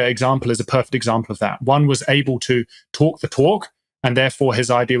and Menger example is a perfect example of that. One was able to talk the talk, and therefore his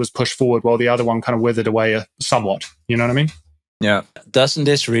idea was pushed forward, while the other one kind of withered away somewhat. You know what I mean? Yeah. Doesn't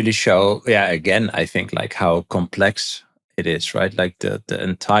this really show, again, I think like how complex it is, right? Like the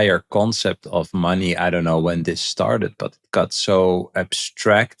entire concept of money, I don't know when this started, but it got so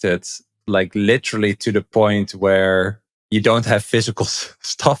abstracted, like literally to the point where you don't have physical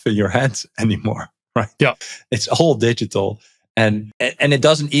stuff in your hands anymore, right? Yeah. It's all digital. And it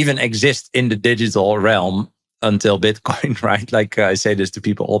doesn't even exist in the digital realm until Bitcoin, right? Like I say this to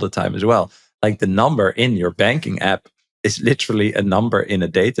people all the time as well. Like the number in your banking app is literally a number in a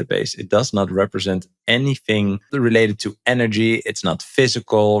database. It does not represent anything related to energy. It's not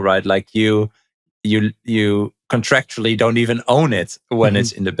physical, right? Like you contractually don't even own it when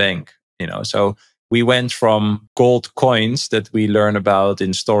it's in the bank, you know? So we went from gold coins that we learn about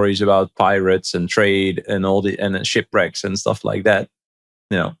in stories about pirates and trade and and shipwrecks and stuff like that,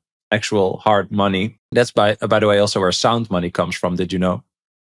 you know, actual hard money. That's by the way also where sound money comes from. Did you know?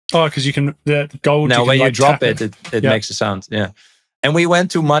 Oh, because you can, the gold. Now, when you drop it makes a sound. Yeah. And we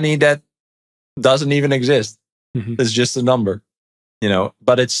went to money that doesn't even exist. It's just a number, you know,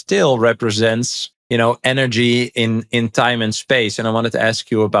 but it still represents, you know, energy in time and space. And I wanted to ask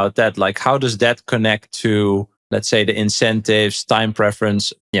you about that. Like, how does that connect to, let's say, the incentives, time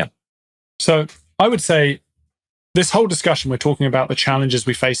preference? Yeah. So I would say this whole discussion, we're talking about the challenges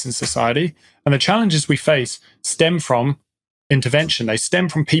we face in society, and the challenges we face stem from intervention. They stem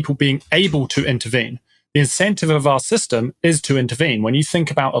from people being able to intervene. The incentive of our system is to intervene. When you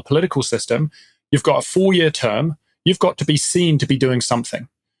think about a political system, you've got a 4-year term, you've got to be seen to be doing something.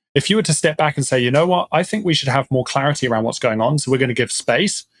 If you were to step back and say, you know what, I think we should have more clarity around what's going on, so we're going to give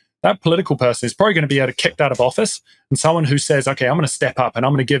space, that political person is probably going to be able to kicked out of office. And someone who says, okay, I'm going to step up and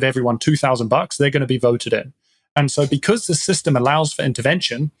I'm going to give everyone $2,000, they're going to be voted in. And so because the system allows for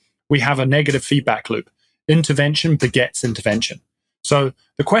intervention, we have a negative feedback loop. Intervention begets intervention. So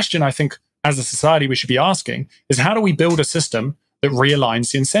the question I think as a society we should be asking is, how do we build a system that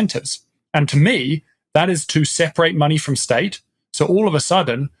realigns the incentives? And to me, that is to separate money from state. So all of a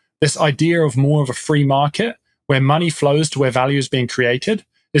sudden, this idea of more of a free market where money flows to where value is being created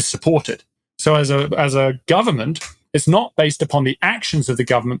is supported. So as a government, it's not based upon the actions of the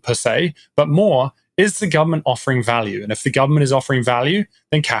government per se, but more, is the government offering value? And if the government is offering value,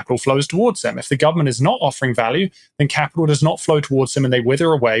 then capital flows towards them. If the government is not offering value, then capital does not flow towards them and they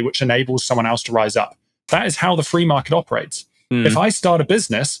wither away, which enables someone else to rise up. That is how the free market operates. If I start a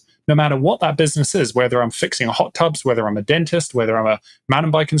business, no matter what that business is, whether I'm fixing a hot tubs, whether I'm a dentist, whether I'm a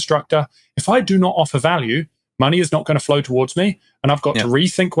mountain bike instructor, if I do not offer value, money is not going to flow towards me. And I've got to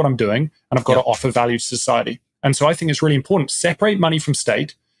rethink what I'm doing, and I've got to offer value to society. And so I think it's really important to separate money from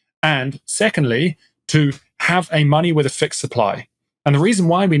state. And secondly, to have a money with a fixed supply. And the reason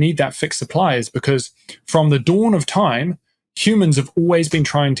why we need that fixed supply is because from the dawn of time, humans have always been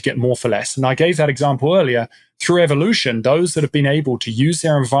trying to get more for less. And I gave that example earlier. Through evolution, those that have been able to use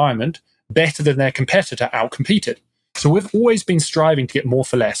their environment better than their competitor outcompeted. So we've always been striving to get more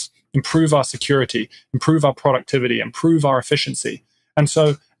for less, improve our security, improve our productivity, improve our efficiency. And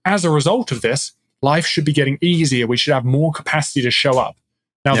so as a result of this, life should be getting easier. We should have more capacity to show up.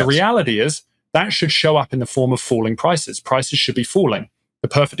 Now, the reality is that should show up in the form of falling prices. Prices should be falling. The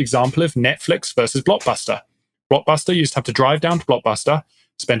perfect example of Netflix versus Blockbuster. Blockbuster, you used to have to drive down to Blockbuster,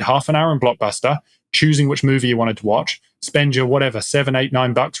 spend half an hour in Blockbuster, choosing which movie you wanted to watch, spend your whatever, $7, $8,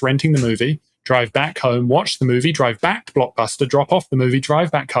 $9 renting the movie, drive back home, watch the movie, drive back to Blockbuster, drop off the movie,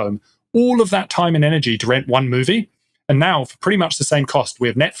 drive back home. All of that time and energy to rent one movie. And now, for pretty much the same cost, we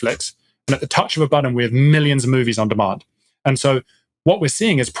have Netflix. And at the touch of a button, we have millions of movies on demand. And so what we're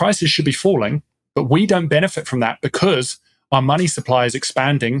seeing is prices should be falling, but we don't benefit from that because our money supply is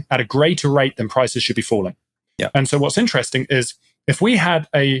expanding at a greater rate than prices should be falling. And so what's interesting is if we had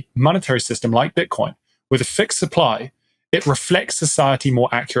a monetary system like Bitcoin with a fixed supply, it reflects society more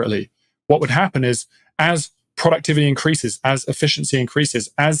accurately. What would happen is as productivity increases, as efficiency increases,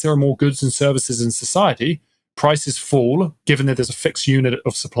 as there are more goods and services in society, prices fall, given that there's a fixed unit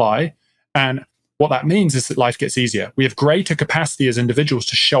of supply. And what that means is that life gets easier. We have greater capacity as individuals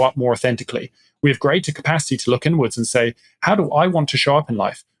to show up more authentically. We have greater capacity to look inwards and say, how do I want to show up in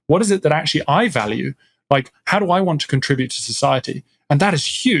life? What is it that actually I value? Like, how do I want to contribute to society? And that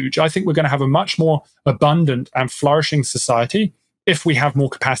is huge. I think we're going to have a much more abundant and flourishing society if we have more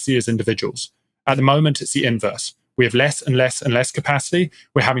capacity as individuals. At the moment, it's the inverse. We have less and less and less capacity.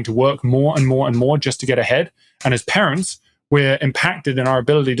 We're having to work more and more and more just to get ahead. And as parents, we're impacted in our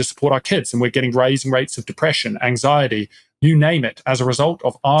ability to support our kids, and we're getting rising rates of depression, anxiety, you name it, as a result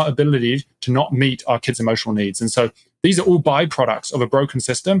of our ability to not meet our kids' emotional needs. And so these are all byproducts of a broken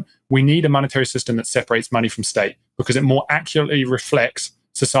system. We need a monetary system that separates money from state because it more accurately reflects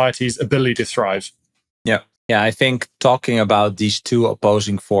society's ability to thrive. Yeah. Yeah, I think talking about these two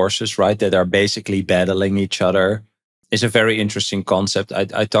opposing forces, right, that are basically battling each other is a very interesting concept.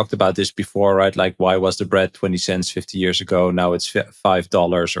 I talked about this before, right? Like, why was the bread 20 cents 50 years ago? Now it's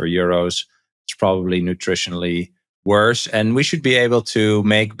 $5 or euros. It's probably nutritionally worse. And we should be able to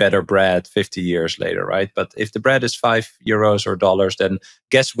make better bread 50 years later, right? But if the bread is €5 or dollars, then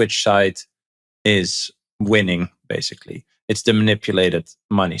guess which side is winning, basically? It's the manipulated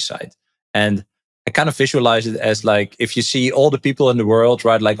money side. And I kind of visualize it as like, if you see all the people in the world,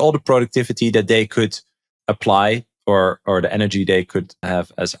 right? Like all the productivity that they could apply or the energy they could have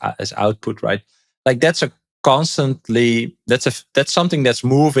as output, right? Like that's something that's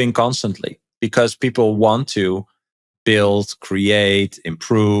moving constantly because people want to build, create,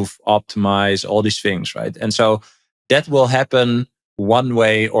 improve, optimize, all these things, right? And so that will happen one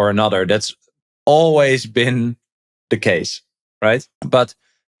way or another. That's always been the case, right? But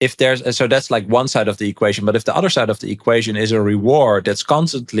so that's like one side of the equation. But if the other side of the equation is a reward that's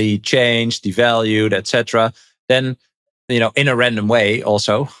constantly changed, devalued, etc., then, in a random way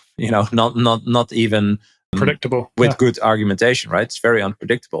also, not even predictable with good argumentation, right? It's very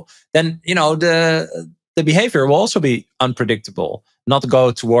unpredictable. Then, the behavior will also be unpredictable, not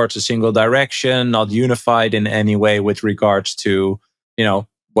go towards a single direction, not unified in any way with regards to,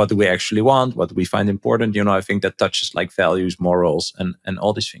 what do we actually want? What do we find important? I think that touches like values, morals, and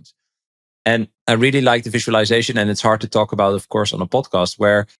all these things. And I really like the visualization, and it's hard to talk about, of course, on a podcast,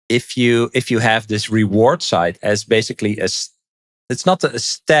 where if you have this reward side as basically it's not a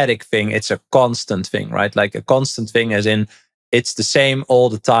static thing, it's a constant thing, right? Like a constant thing as in it's the same all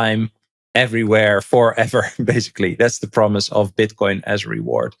the time, everywhere, forever, basically. That's the promise of Bitcoin as a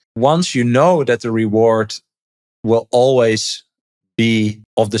reward. Once you know that the reward will always be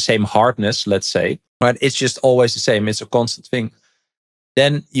of the same hardness, let's say, right? It's just always the same. It's a constant thing.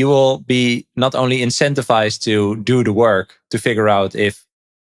 Then you will be not only incentivized to do the work to figure out if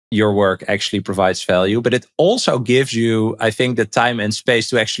your work actually provides value, but it also gives you, I think, the time and space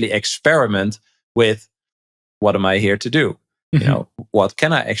to actually experiment with what am I here to do? Mm-hmm. What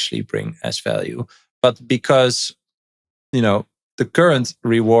can I actually bring as value? But because, the current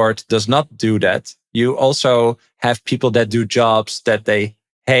reward does not do that, you also have people that do jobs that they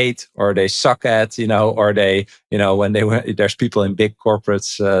hate or they suck at, or they, there's people in big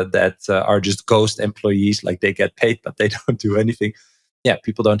corporates that are just ghost employees, like they get paid, but they don't do anything. Yeah,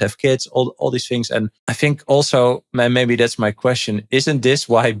 people don't have kids, all these things. And I think also, maybe that's my question, isn't this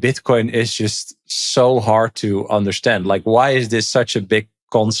why Bitcoin is just so hard to understand? Like, why is this such a big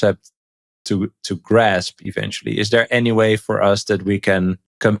concept to grasp eventually? Is there any way for us that we can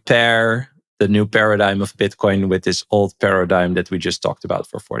compare the new paradigm of Bitcoin with this old paradigm that we just talked about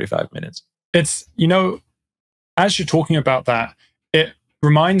for 45 minutes? It's, as you're talking about that, it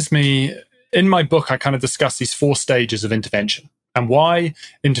reminds me, in my book, I kind of discuss these 4 stages of intervention and why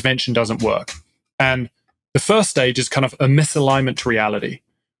intervention doesn't work. And the first stage is kind of a misalignment to reality.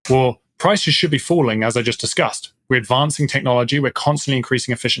 Well, prices should be falling, as I just discussed. We're advancing technology. We're constantly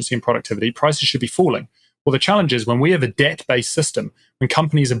increasing efficiency and productivity. Prices should be falling. Well, the challenge is when we have a debt-based system, when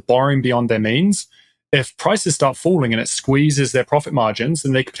companies are borrowing beyond their means, if prices start falling and it squeezes their profit margins,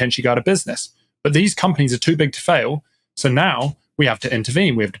 then they could potentially go out of business. But these companies are too big to fail. So now we have to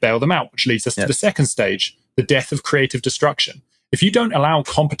intervene. We have to bail them out, which leads us to the second stage, the death of creative destruction. If you don't allow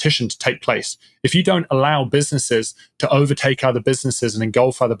competition to take place, if you don't allow businesses to overtake other businesses and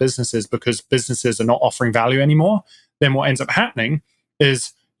engulf other businesses because businesses are not offering value anymore, then what ends up happening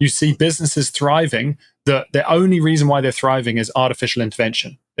is you see businesses thriving. The only reason why they're thriving is artificial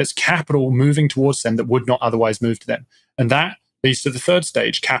intervention. It's capital moving towards them that would not otherwise move to them. And that leads to the third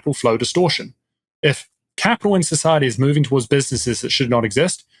stage, capital flow distortion. If capital in society is moving towards businesses that should not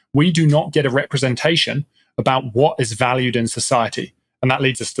exist, we do not get a representation about what is valued in society. And that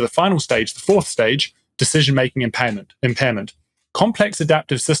leads us to the final stage, the fourth stage, decision-making impairment. Complex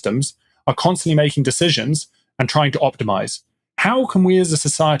adaptive systems are constantly making decisions and trying to optimize. How can we as a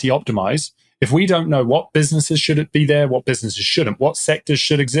society optimize if we don't know what businesses should be there, what businesses shouldn't, what sectors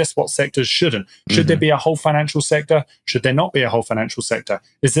should exist, what sectors shouldn't? Should there be a whole financial sector? Should there not be a whole financial sector?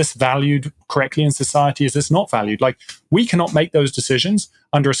 Is this valued correctly in society? Is this not valued? Like, we cannot make those decisions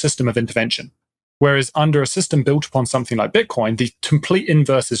under a system of intervention. Whereas under a system built upon something like Bitcoin, the complete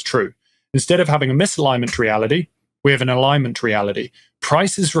inverse is true. Instead of having a misalignment reality, we have an alignment reality.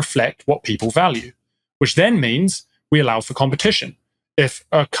 Prices reflect what people value, which then means we allow for competition. If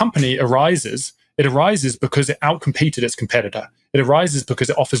a company arises, it arises because it outcompeted its competitor. It arises because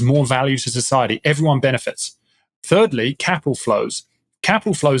it offers more value to society. Everyone benefits. Thirdly, capital flows.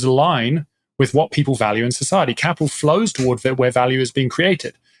 Capital flows align with what people value in society. Capital flows toward where value is being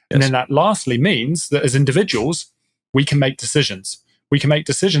created. Yes. And then that lastly means that as individuals, we can make decisions. We can make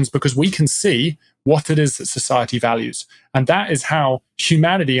decisions because we can see what it is that society values. And that is how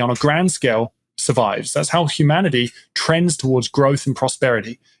humanity on a grand scale survives. That's how humanity trends towards growth and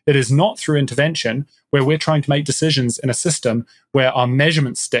prosperity. It is not through intervention where we're trying to make decisions in a system where our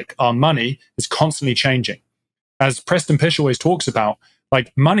measurement stick, our money, is constantly changing. As Preston Pysh always talks about,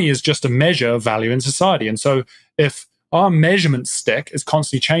 like, money is just a measure of value in society. And so if our measurement stick is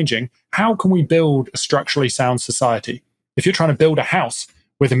constantly changing, how can we build a structurally sound society? If you're trying to build a house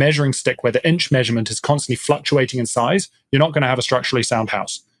with a measuring stick where the inch measurement is constantly fluctuating in size, you're not going to have a structurally sound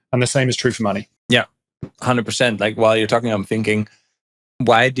house. And the same is true for money. Yeah, 100%. Like, while you're talking, I'm thinking,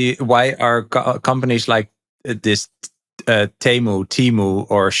 why are companies like this Temu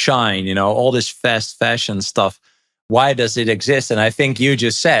or Shine, all this fast fashion stuff, why does it exist? And I think you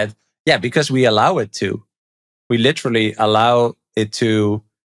just said, yeah, because we allow it to. We literally allow it to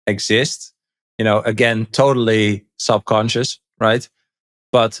exist. Again, totally subconscious, right?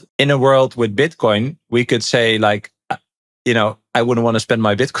 But in a world with Bitcoin, we could say, like, I wouldn't want to spend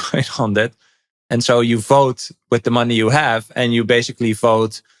my Bitcoin on that. And so you vote with the money you have, and you basically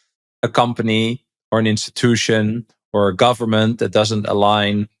vote a company or an institution or a government that doesn't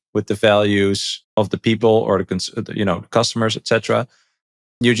align with the values of the people or the customers, etc.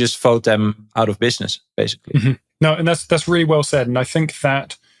 You just vote them out of business, basically. Mm-hmm. No, and that's really well said. And I think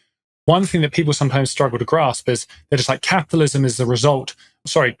that one thing that people sometimes struggle to grasp is that it's like consumerism is the result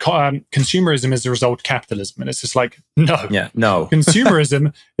of capitalism. And it's just like, no. Yeah, no.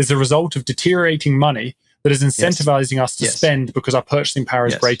 Consumerism is the result of deteriorating money that is incentivizing us to spend because our purchasing power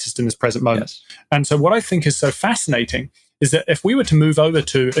is greatest in this present moment. And so what I think is so fascinating is that if we were to move over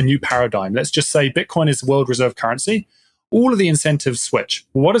to a new paradigm, let's just say Bitcoin is the world reserve currency, all of the incentives switch.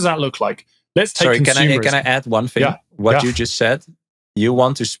 What does that look like? Let's take consumerism. Can I add one thing? You just said, you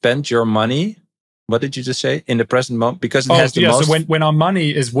want to spend your money, what did you just say, in the present moment? Because it has the most... So when our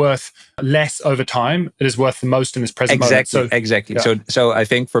money is worth less over time, it is worth the most in this present moment. Exactly. So I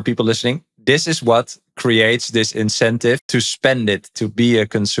think for people listening, this is what creates this incentive to spend it, to be a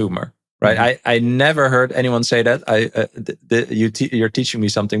consumer, right? Mm-hmm. I never heard anyone say that. You're teaching me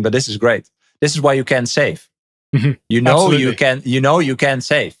something, but this is great. This is why you can save. Mm-hmm. You can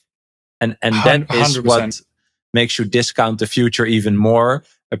save. And that is 100%. What makes you discount the future even more,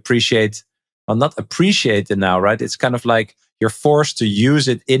 not appreciate the now, right? It's kind of like you're forced to use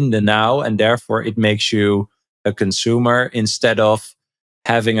it in the now, and therefore it makes you a consumer instead of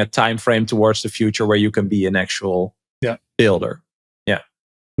having a time frame towards the future where you can be an actual builder. Yeah.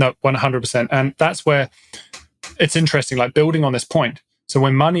 No, 100%. And that's where it's interesting, like building on this point. So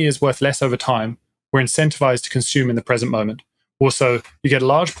when money is worth less over time, we're incentivized to consume in the present moment. Also, you get a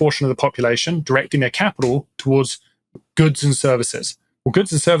large portion of the population directing their capital towards goods and services. Well,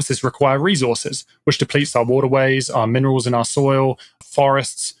 goods and services require resources, which depletes our waterways, our minerals in our soil,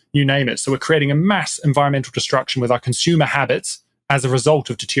 forests, you name it. So we're creating a mass environmental destruction with our consumer habits as a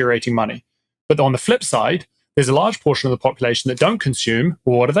result of deteriorating money. But on the flip side, there's a large portion of the population that don't consume.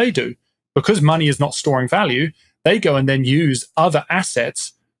 Well, what do? Because money is not storing value, they go and then use other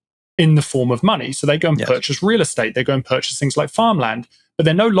assets in the form of money. So they go and purchase real estate. They go and purchase things like farmland, but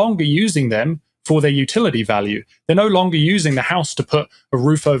they're no longer using them for their utility value. They're no longer using the house to put a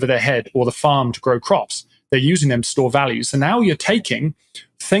roof over their head or the farm to grow crops. They're using them to store value. So now you're taking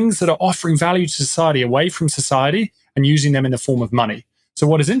things that are offering value to society away from society and using them in the form of money. So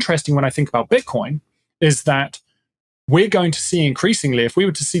what is interesting when I think about Bitcoin is that we're going to see increasingly, if we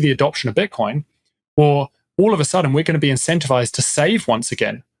were to see the adoption of Bitcoin, or all of a sudden we're going to be incentivized to save once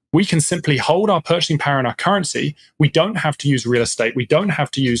again. We can simply hold our purchasing power in our currency. We don't have to use real estate. We don't have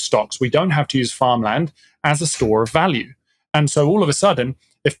to use stocks. We don't have to use farmland as a store of value. And so all of a sudden,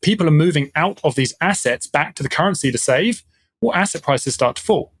 if people are moving out of these assets back to the currency to save, well, asset prices start to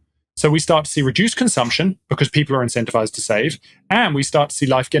fall. So we start to see reduced consumption because people are incentivized to save, and we start to see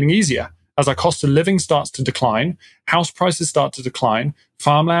life getting easier. as our cost of living starts to decline, house prices start to decline,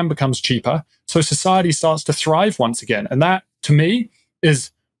 farmland becomes cheaper, so society starts to thrive once again. And that, to me,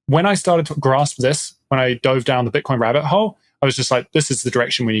 is when I started to grasp this, when I dove down the Bitcoin rabbit hole, I was just like, this is the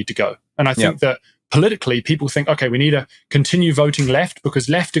direction we need to go. And I think that politically, people think, okay, we need to continue voting left because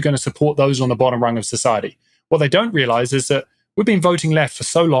left are going to support those on the bottom rung of society. What they don't realize is that we've been voting left for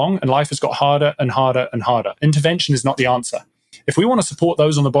so long and life has got harder and harder and harder. Intervention is not the answer. If we want to support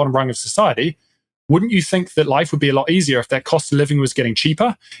those on the bottom rung of society, wouldn't you think that life would be a lot easier if their cost of living was getting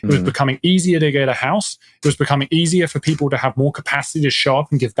cheaper? It was becoming easier to get a house. It was becoming easier for people to have more capacity to show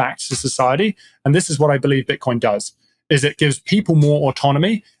up and give back to society. And this is what I believe Bitcoin does, is it gives people more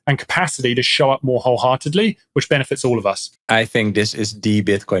autonomy and capacity to show up more wholeheartedly, which benefits all of us. I think this is the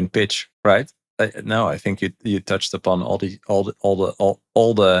Bitcoin pitch, right? No, I think you touched upon all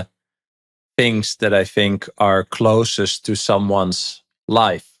the things that I think are closest to someone's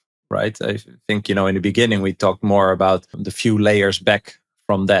life, right? I think, in the beginning, we talked more about the few layers back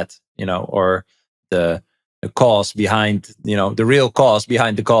from that, or the cause behind, the real cause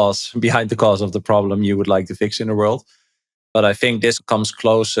behind the cause of the problem you would like to fix in the world. But I think this comes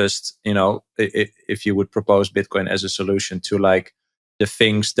closest, if you would propose Bitcoin as a solution to like the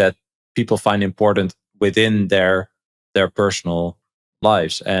things that people find important within their personal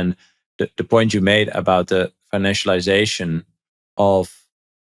lives. And the point you made about the financialization of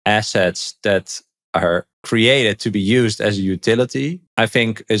assets that are created to be used as a utility, I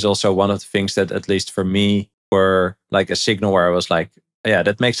think is also one of the things that, at least for me, were like a signal where I was like, yeah,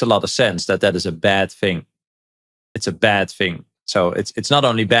 that makes a lot of sense, that is a bad thing. It's a bad thing. So it's not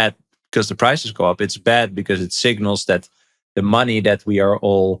only bad because the prices go up, it's bad because it signals that the money that we are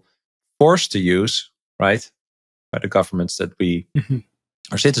all forced to use, right, by the governments that we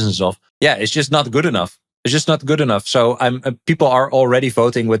are citizens of, it's just not good enough. It's just not good enough. So people are already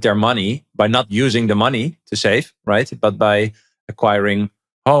voting with their money by not using the money to save, right, but by acquiring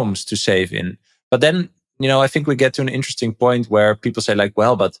homes to save in. But then, I think we get to an interesting point where people say like,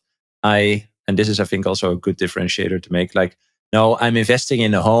 well, but and this is, I think, also a good differentiator to make, like, no, I'm investing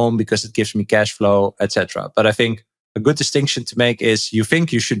in a home because it gives me cash flow, etc. But I think a good distinction to make is you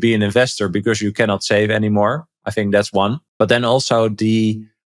think you should be an investor because you cannot save anymore. I think that's one. But then also the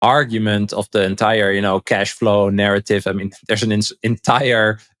argument of the entire, cash flow narrative. I mean, there's an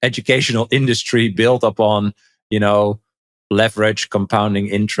entire educational industry built upon, leverage, compounding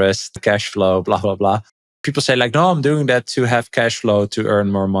interest, cash flow, blah, blah, blah. People say like, no, I'm doing that to have cash flow, to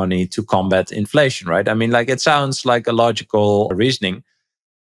earn more money, to combat inflation, right? I mean, like, it sounds like a logical reasoning.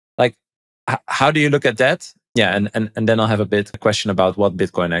 Like, how do you look at that? Yeah, and then I'll have a question about what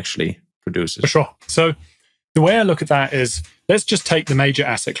Bitcoin actually produces. For sure. So the way I look at that is, let's just take the major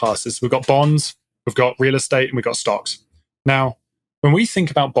asset classes. We've got bonds, we've got real estate, and we've got stocks. Now, when we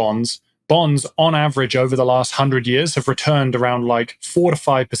think about bonds on average over the last 100 years have returned around like 4 to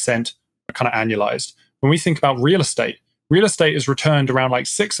 5% kind of annualized. When we think about real estate has returned around like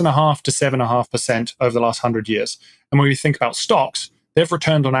 6.5 to 7.5% over the last 100 years. And when we think about stocks, they've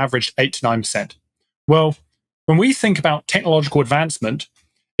returned on average 8 to 9%. Well, when we think about technological advancement,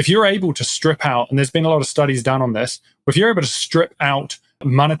 if you're able to strip out, and there's been a lot of studies done on this, if you're able to strip out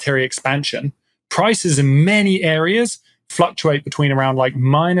monetary expansion, prices in many areas fluctuate between around like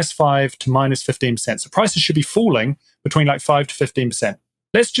 -5 to -15%. So prices should be falling between like 5 to 15%.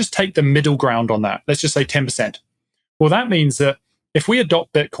 Let's just take the middle ground on that. Let's just say 10%. Well, that means that if we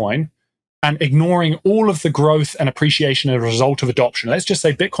adopt Bitcoin and ignoring all of the growth and appreciation as a result of adoption, let's just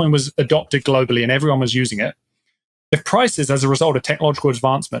say Bitcoin was adopted globally and everyone was using it. If prices as a result of technological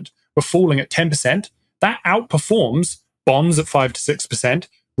advancement were falling at 10%, that outperforms bonds at 5 to 6%,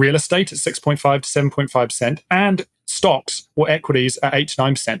 real estate at 6.5 to 7.5%, and stocks or equities at 8 to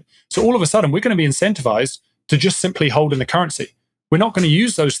 9%. So all of a sudden, we're going to be incentivized to just simply hold in the currency. We're not going to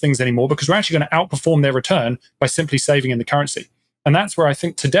use those things anymore because we're actually going to outperform their return by simply saving in the currency. And that's where I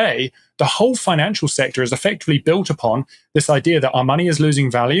think today, the whole financial sector is effectively built upon this idea that our money is losing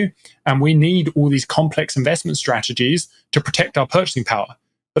value and we need all these complex investment strategies to protect our purchasing power.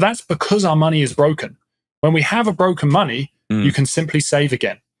 But that's because our money is broken. When we have a broken money, you can simply save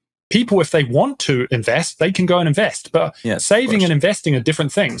again. People, if they want to invest, they can go and invest. But yes, saving and investing are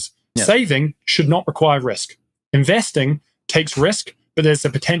different things. Yes. Saving should not require risk. Investing takes risk, but there's a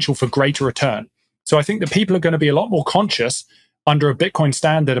potential for greater return. So I think that people are going to be a lot more conscious under a Bitcoin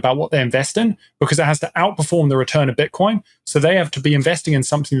standard about what they invest in, because it has to outperform the return of Bitcoin. So they have to be investing in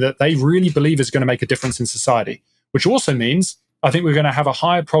something that they really believe is going to make a difference in society, which also means I think we're going to have a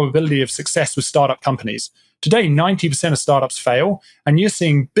higher probability of success with startup companies. Today, 90% of startups fail, and you're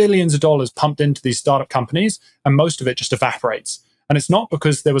seeing billions of dollars pumped into these startup companies, and most of it just evaporates. And it's not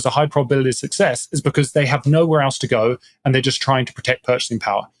because there was a high probability of success, it's because they have nowhere else to go and they're just trying to protect purchasing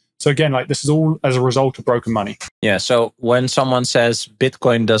power. So again, like this is all as a result of broken money. Yeah. So when someone says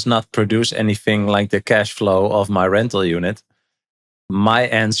Bitcoin does not produce anything like the cash flow of my rental unit, my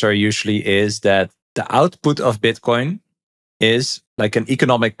answer usually is that the output of Bitcoin is like an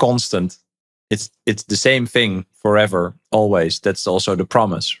economic constant. It's the same thing forever, always. That's also the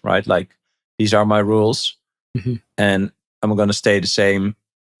promise, right? Like these are my rules, and I'm going to stay the same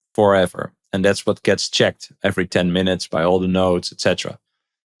forever. And that's what gets checked every 10 minutes by all the nodes, etc.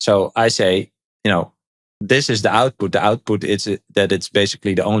 So I say, this is the output. The output is that it's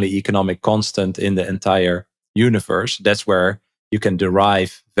basically the only economic constant in the entire universe. That's where you can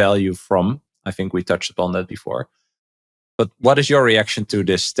derive value from. I think we touched upon that before. But what is your reaction to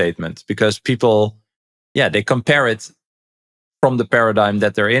this statement? Because people, they compare it from the paradigm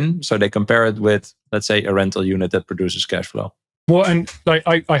that they're in. So they compare it with, let's say, a rental unit that produces cash flow. Well, and like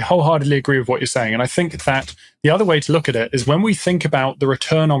I wholeheartedly agree with what you're saying. And I think that the other way to look at it is when we think about the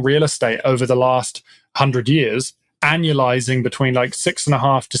return on real estate over the last 100 years, annualizing between like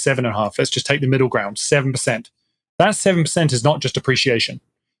 6.5 to 7.5. Let's just take the middle ground, 7%. That 7% is not just appreciation.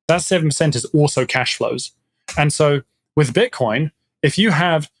 That 7% is also cash flows. And so with Bitcoin, if you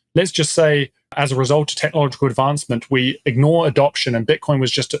have, let's just say, as a result of technological advancement, we ignore adoption and Bitcoin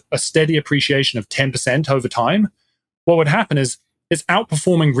was just a steady appreciation of 10% over time, what would happen is it's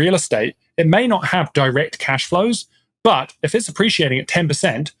outperforming real estate. It may not have direct cash flows, but if it's appreciating at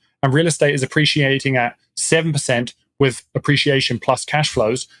 10% and real estate is appreciating at 7% with appreciation plus cash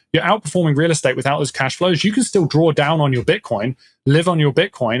flows, you're outperforming real estate without those cash flows. You can still draw down on your Bitcoin, live on your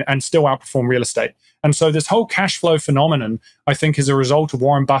Bitcoin, and still outperform real estate. And so this whole cash flow phenomenon, I think, is a result of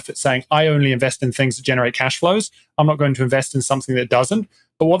Warren Buffett saying, I only invest in things that generate cash flows. I'm not going to invest in something that doesn't.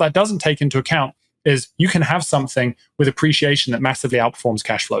 But what that doesn't take into account is you can have something with appreciation that massively outperforms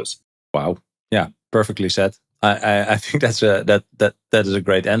cash flows. Wow. Yeah, perfectly said. I think that is a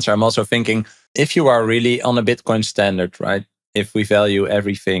great answer. I'm also thinking, if you are really on a Bitcoin standard, right? If we value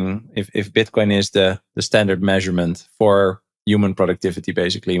everything, if Bitcoin is the standard measurement for human productivity,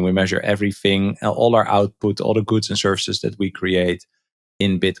 basically, and we measure everything, all our output, all the goods and services that we create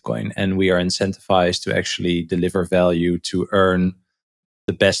in Bitcoin, and we are incentivized to actually deliver value to earn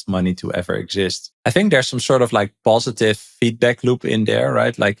the best money to ever exist. I think there's some sort of like positive feedback loop in there,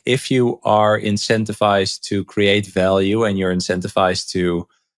 right? Like if you are incentivized to create value and you're incentivized to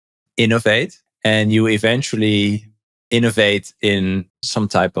innovate, and you eventually innovate in some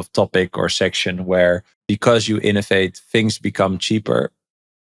type of topic or section where, because you innovate, things become cheaper,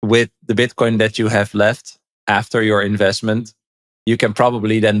 with the Bitcoin that you have left after your investment, you can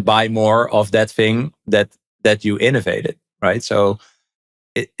probably then buy more of that thing that you innovated, right? So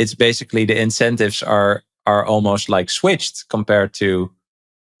it's basically the incentives are almost like switched compared to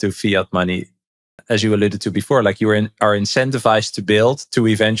fiat money, as you alluded to before. Like you are incentivized to build to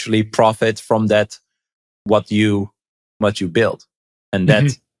eventually profit from that what you build, and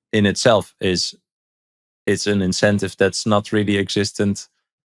that in itself it's an incentive that's not really existent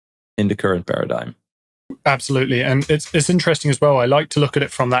in the current paradigm. Absolutely. And it's interesting as well. I like to look at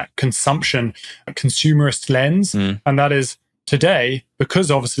it from that consumption, consumerist lens, and that is, today,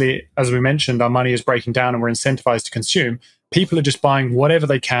 because obviously, as we mentioned, our money is breaking down and we're incentivized to consume, people are just buying whatever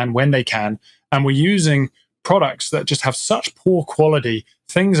they can, when they can. And we're using products that just have such poor quality.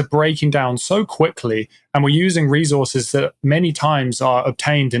 Things are breaking down so quickly. And we're using resources that many times are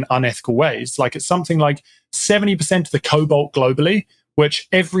obtained in unethical ways. Like it's something like 70% of the cobalt globally, which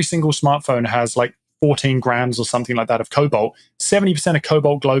every single smartphone has like 14 grams or something like that of cobalt. 70% of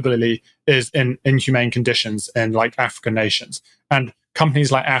cobalt globally is in inhumane conditions in like African nations. And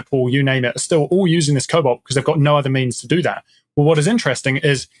companies like Apple, you name it, are still all using this cobalt because they've got no other means to do that. Well, what is interesting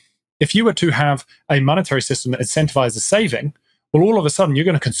is if you were to have a monetary system that incentivizes saving, well, all of a sudden you're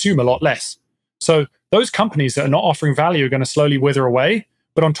going to consume a lot less. So those companies that are not offering value are going to slowly wither away.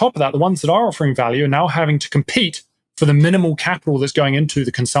 But on top of that, the ones that are offering value are now having to compete for the minimal capital that's going into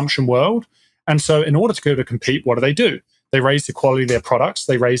the consumption world. And so in order to go to compete, what do? They raise the quality of their products,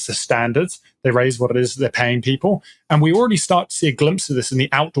 they raise the standards, they raise what it is they're paying people. And we already start to see a glimpse of this in the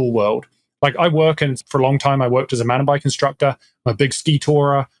outdoor world. Like I work, and for a long time, I worked as a mountain bike instructor. I'm a big ski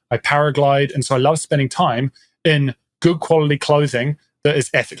tourer, I paraglide. And so I love spending time in good quality clothing that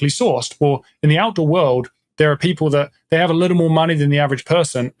is ethically sourced. Well, in the outdoor world, there are people that they have a little more money than the average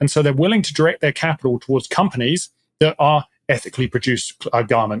person. And so they're willing to direct their capital towards companies that are ethically produced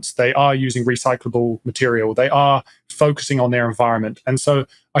garments. They are using recyclable material. They are focusing on their environment. And so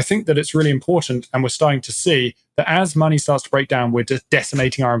I think that it's really important. And we're starting to see that as money starts to break down, we're just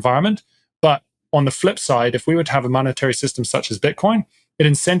decimating our environment. But on the flip side, if we were to have a monetary system such as Bitcoin, it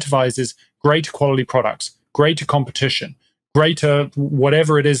incentivizes greater quality products, greater competition, greater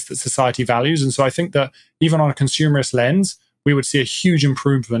whatever it is that society values. And so I think that even on a consumerist lens, we would see a huge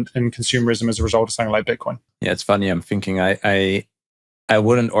improvement in consumerism as a result of something like Bitcoin. Yeah, it's funny. I'm thinking I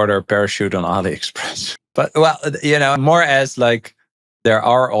wouldn't order a parachute on AliExpress. But well, more as like there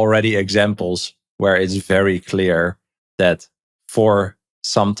are already examples where it's very clear that for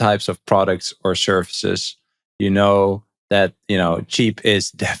some types of products or services, that cheap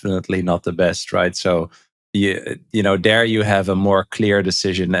is definitely not the best, right? So there you have a more clear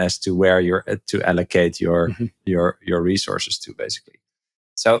decision as to where you're to allocate your resources to, basically.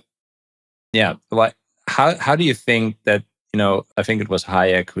 So yeah, how do you think that, I think it was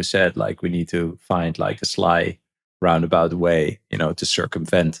Hayek who said, like, we need to find like a sly roundabout way, to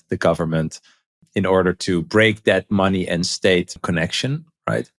circumvent the government in order to break that money and state connection,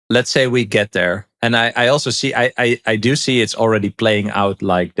 right? Let's say we get there. And I also see, I do see it's already playing out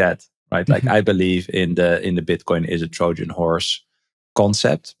like that, right? Like I believe in the Bitcoin is a Trojan horse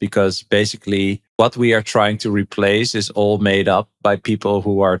concept, because basically what we are trying to replace is all made up by people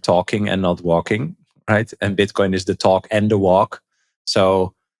who are talking and not walking, right? And Bitcoin is the talk and the walk.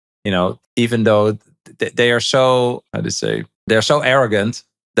 So, even though they are so, they're so arrogant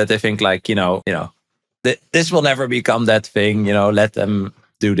that they think like, this will never become that thing, let them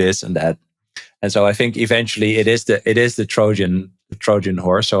do this and that. And so I think eventually it is the Trojan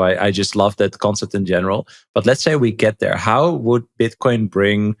horse. So I just love that concept in general. But let's say we get there. How would Bitcoin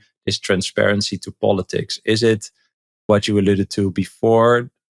bring this transparency to politics? Is it what you alluded to before?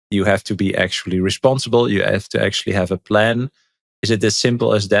 You have to be actually responsible. You have to actually have a plan. Is it as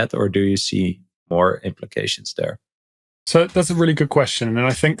simple as that, or do you see more implications there? So that's a really good question. And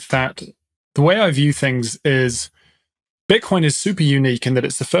I think that the way I view things is Bitcoin is super unique in that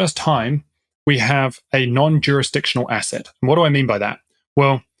it's the first time we have a non-jurisdictional asset. And what do I mean by that?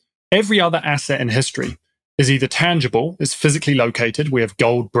 Well, every other asset in history is either tangible, is physically located. We have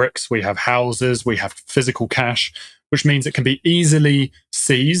gold bricks, we have houses, we have physical cash, which means it can be easily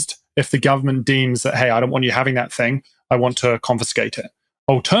seized if the government deems that, hey, I don't want you having that thing, I want to confiscate it.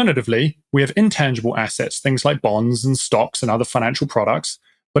 Alternatively, we have intangible assets, things like bonds and stocks and other financial products.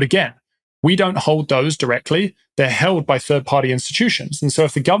 But again, we don't hold those directly. They're held by third-party institutions. And so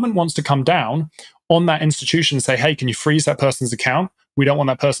if the government wants to come down on that institution and say, hey, can you freeze that person's account? We don't want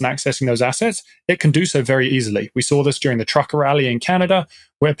that person accessing those assets. It can do so very easily. We saw this during the trucker rally in Canada,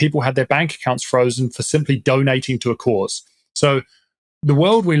 where people had their bank accounts frozen for simply donating to a cause. So the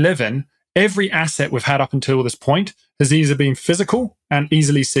world we live in, every asset we've had up until this point has either been physical and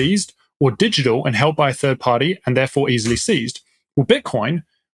easily seized, or digital and held by a third party and therefore easily seized. Well, Bitcoin,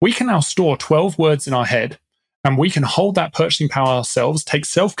 we can now store 12 words in our head, and we can hold that purchasing power ourselves, take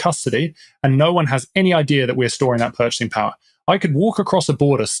self-custody, and no one has any idea that we're storing that purchasing power. I could walk across a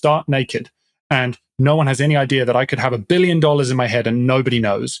border, stark naked, and no one has any idea that I could have $1 billion in my head and nobody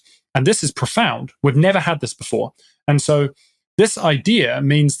knows. And this is profound. We've never had this before. And so this idea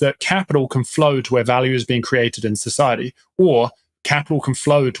means that capital can flow to where value is being created in society, or capital can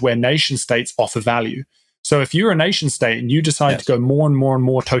flow to where nation states offer value. So if you're a nation state and you decide to go more and more and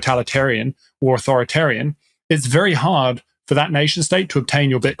more totalitarian or authoritarian, it's very hard for that nation state to obtain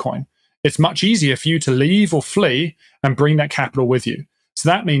your Bitcoin. It's much easier for you to leave or flee and bring that capital with you. So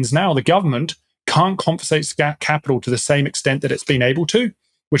that means now the government can't confiscate capital to the same extent that it's been able to,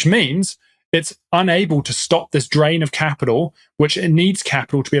 which means it's unable to stop this drain of capital, which it needs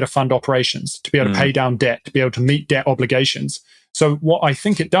capital to be able to fund operations, to be able to pay down debt, to be able to meet debt obligations. So what I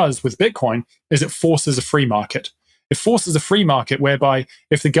think it does with Bitcoin is it forces a free market. It forces a free market whereby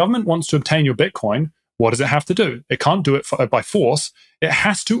if the government wants to obtain your Bitcoin, what does it have to do? It can't do it by force. It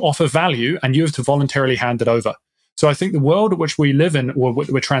has to offer value, and you have to voluntarily hand it over. So I think the world at which we live in, or what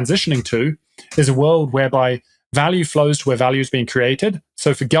we're transitioning to, is a world whereby value flows to where value is being created.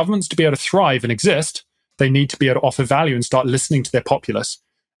 So for governments to be able to thrive and exist, they need to be able to offer value and start listening to their populace.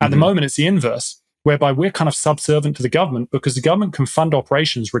 At the moment, it's the inverse, whereby we're kind of subservient to the government because the government can fund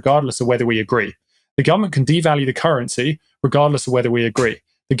operations regardless of whether we agree. The government can devalue the currency regardless of whether we agree.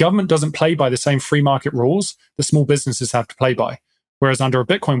 The government doesn't play by the same free market rules that small businesses have to play by. Whereas under a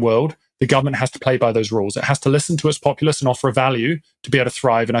Bitcoin world, the government has to play by those rules. It has to listen to its populace and offer a value to be able to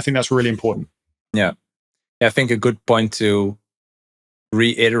thrive. And I think that's really important. Yeah. I think a good point to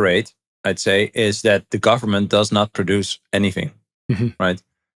reiterate, I'd say, is that the government does not produce anything, right?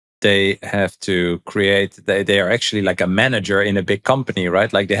 They have to create, they are actually like a manager in a big company,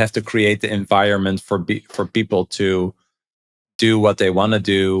 right? Like they have to create the environment for people to do what they want to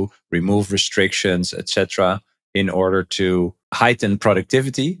do, remove restrictions, etc., in order to heighten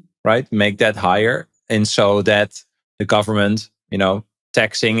productivity right? Make that higher. And so that the government,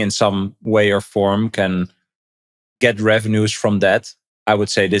 taxing in some way or form can get revenues from that. I would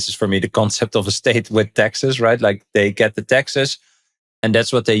say this is for me the concept of a state with taxes, right? Like they get the taxes and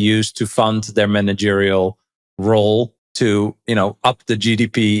that's what they use to fund their managerial role to, up the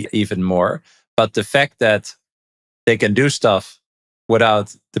GDP even more. But the fact that they can do stuff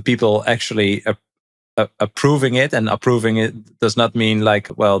without the people actually approving it, and approving it does not mean like,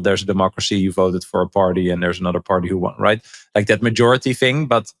 well, there's a democracy, you voted for a party and there's another party who won, right? Like that majority thing,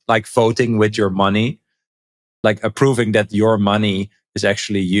 but like voting with your money, like approving that your money is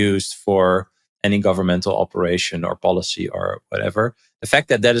actually used for any governmental operation or policy or whatever. The fact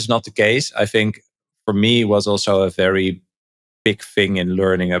that that is not the case, I think for me was also a very big thing in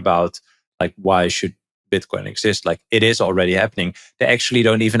learning about like why should Bitcoin exist. Like it is already happening. They actually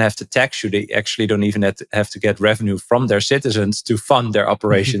don't even have to tax you. They actually don't even have to get revenue from their citizens to fund their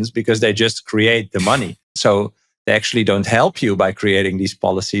operations because they just create the money. So they actually don't help you by creating these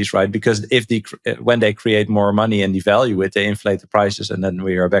policies, right? Because when they create more money and devalue it, they inflate the prices and then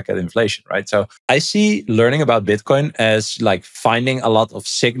we are back at inflation, right? So I see learning about Bitcoin as like finding a lot of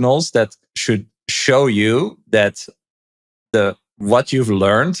signals that should show you that what you've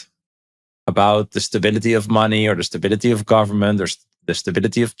learned about the stability of money or the stability of government or the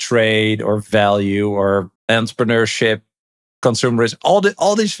stability of trade or value or entrepreneurship, consumerism,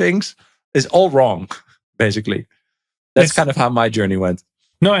 all these things is all wrong, basically. That's kind of how my journey went.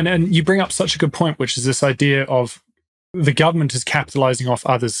 No, and you bring up such a good point, which is this idea of the government is capitalizing off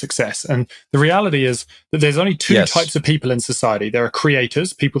others' success. And the reality is that there's only two types of people in society. There are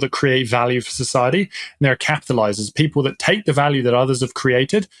creators, people that create value for society, and there are capitalizers, people that take the value that others have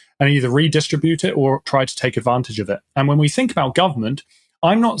created and either redistribute it or try to take advantage of it. And when we think about government,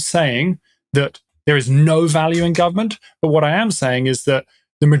 I'm not saying that there is no value in government, but what I am saying is that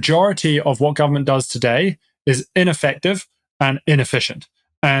the majority of what government does today is ineffective and inefficient.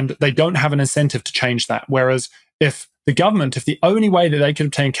 And they don't have an incentive to change that. Whereas if the only way that they could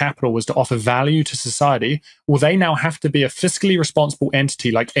obtain capital was to offer value to society, well, they now have to be a fiscally responsible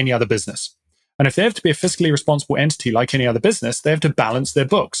entity like any other business. And if they have to be a fiscally responsible entity like any other business, they have to balance their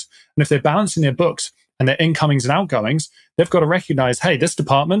books. And if they're balancing their books and their incomings and outgoings, they've got to recognize, hey, this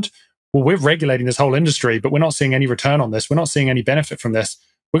department, well, we're regulating this whole industry, but we're not seeing any return on this. We're not seeing any benefit from this.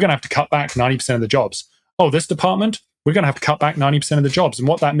 We're going to have to cut back 90% of the jobs. Oh, this department, we're going to have to cut back 90% of the jobs. And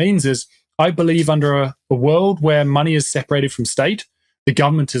what that means is, I believe under a world where money is separated from state, the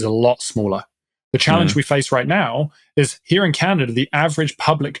government is a lot smaller. The challenge we face right now is here in Canada, the average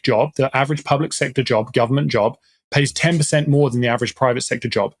public job, the average public sector job, government job, pays 10% more than the average private sector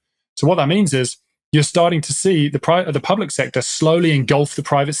job. So what that means is you're starting to see the public sector slowly engulf the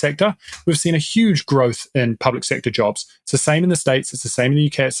private sector. We've seen a huge growth in public sector jobs. It's the same in the States. It's the same in the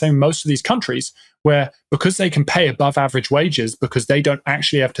UK. It's the same in most of these countries where because they can pay above average wages, because they don't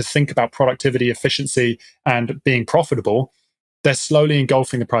actually have to think about productivity, efficiency, and being profitable, they're slowly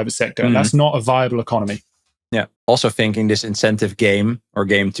engulfing the private sector. And that's not a viable economy. Yeah. Also thinking this incentive game or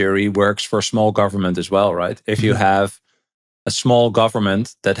game theory works for small government as well, right? If you have a small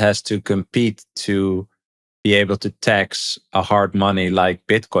government that has to compete to be able to tax a hard money like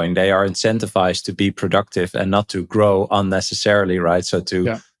Bitcoin, they are incentivized to be productive and not to grow unnecessarily, right? So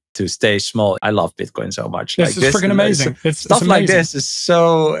to stay small. I love Bitcoin so much. This is freaking amazing. It's stuff amazing. Like this is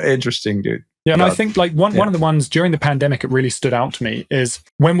so interesting, dude. Yeah, and I think like one of the ones during the pandemic, it really stood out to me is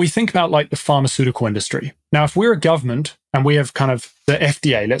when we think about like the pharmaceutical industry. Now, if we're a government and we have kind of the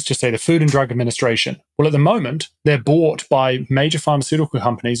FDA, let's just say the Food and Drug Administration. Well, at the moment, they're bought by major pharmaceutical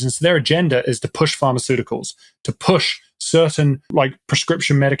companies. And so their agenda is to push pharmaceuticals, to push certain like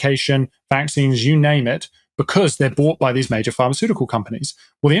prescription medication, vaccines, you name it, because they're bought by these major pharmaceutical companies.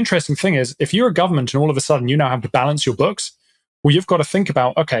 Well, the interesting thing is if you're a government and all of a sudden you now have to balance your books, well, you've got to think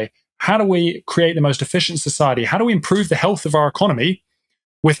about, okay, how do we create the most efficient society? How do we improve the health of our economy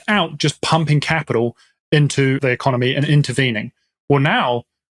without just pumping capital into the economy and intervening? Well, now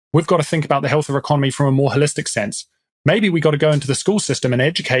we've got to think about the health of our economy from a more holistic sense. Maybe we got to go into the school system and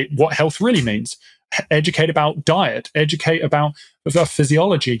educate what health really means. Educate about diet, educate about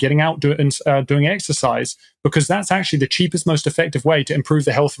physiology, getting out doing exercise, because that's actually the cheapest, most effective way to improve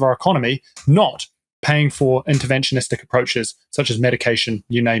the health of our economy, not paying for interventionistic approaches such as medication,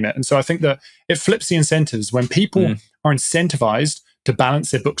 you name it. And so I think that it flips the incentives. When people are incentivized to balance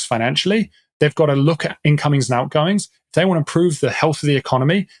their books financially, they've got to look at incomings and outgoings. If they want to improve the health of the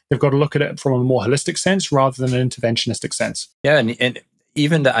economy, they've got to look at it from a more holistic sense rather than an interventionistic sense. Yeah, and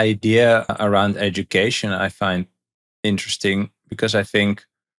even the idea around education, I find interesting because I think,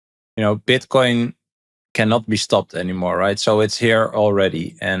 Bitcoin cannot be stopped anymore, right? So it's here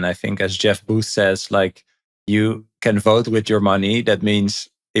already. And I think, as Jeff Booth says, like, you can vote with your money. That means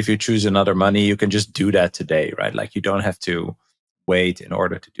if you choose another money, you can just do that today, right? Like, you don't have to wait in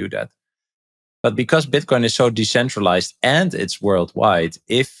order to do that. But because Bitcoin is so decentralized and it's worldwide,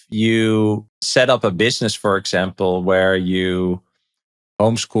 if you set up a business, for example, where you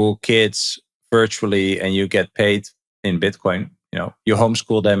homeschool kids virtually and you get paid in Bitcoin, you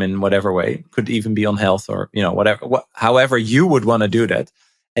homeschool them in whatever way, could even be on health or, whatever, however you would want to do that.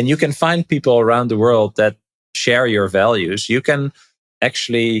 And you can find people around the world that share your values. You can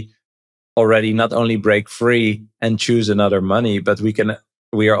actually already not only break free and choose another money, but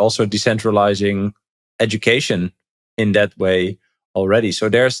we are also decentralizing education in that way already. So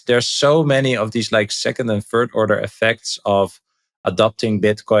there's so many of these like second and third order effects of adopting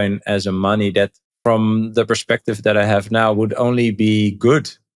Bitcoin as a money that, from the perspective that I have now, would only be good.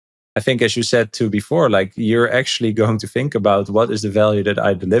 I think, as you said too before, like, you're actually going to think about, what is the value that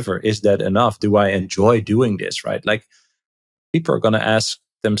I deliver? Is that enough? Do I enjoy doing this, right? Like, people are going to ask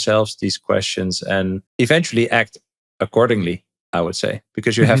themselves these questions and eventually act accordingly, I would say,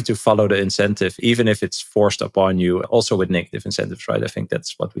 because you have to follow the incentive, even if it's forced upon you, also with negative incentives, right? I think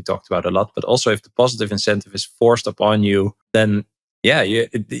that's what we talked about a lot. But also, if the positive incentive is forced upon you, then yeah,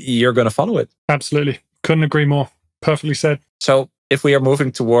 you're going to follow it. Absolutely. Couldn't agree more. Perfectly said. So if we are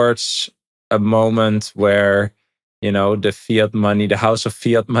moving towards a moment where, the fiat money, the house of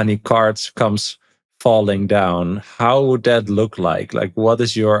fiat money cards comes falling down, how would that look like? Like, what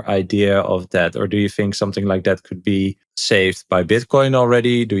is your idea of that? Or do you think something like that could be saved by Bitcoin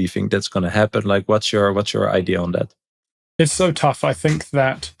already? Do you think that's going to happen? Like, what's your idea on that? It's so tough. I think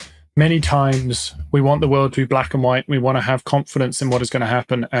that many times we want the world to be black and white. We want to have confidence in what is going to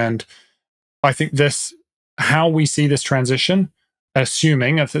happen. And I think how we see this transition,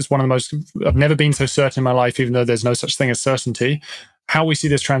 assuming, it's one of the most, I've never been so certain in my life, even though there's no such thing as certainty, how we see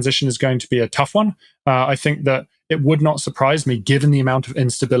this transition is going to be a tough one. I think that it would not surprise me, given the amount of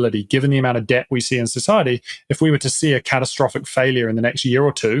instability, given the amount of debt we see in society, if we were to see a catastrophic failure in the next year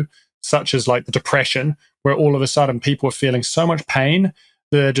or two, such as like the Depression, where all of a sudden people are feeling so much pain.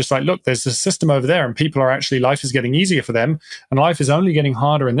 They're just like, look, there's a system over there and people are actually, life is getting easier for them and life is only getting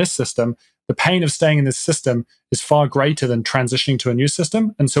harder in this system. The pain of staying in this system is far greater than transitioning to a new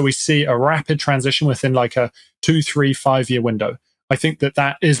system. And so we see a rapid transition within like a 2, 3, 5-year window. I think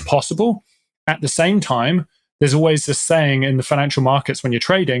that is possible. At the same time, there's always this saying in the financial markets when you're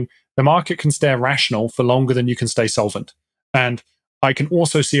trading, the market can stay irrational for longer than you can stay solvent. And I can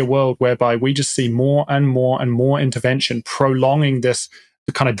also see a world whereby we just see more and more and more intervention, prolonging the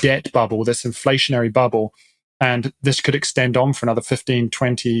kind of debt bubble, this inflationary bubble. And this could extend on for another 15,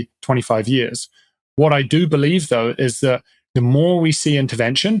 20, 25 years. What I do believe, though, is that the more we see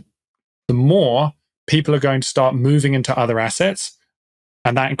intervention, the more people are going to start moving into other assets.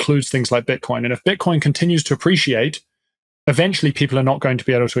 And that includes things like Bitcoin. And if Bitcoin continues to appreciate, eventually people are not going to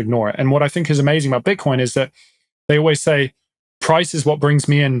be able to ignore it. And what I think is amazing about Bitcoin is that they always say, price is what brings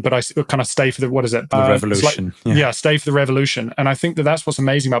me in, but I kind of stay for the, what is it? The revolution. Like, stay for the revolution. And I think that's what's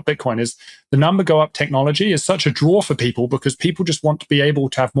amazing about Bitcoin is the number go up technology is such a draw for people because people just want to be able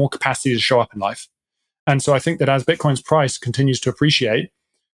to have more capacity to show up in life. And so I think that as Bitcoin's price continues to appreciate,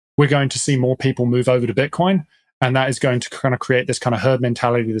 we're going to see more people move over to Bitcoin. And that is going to kind of create this kind of herd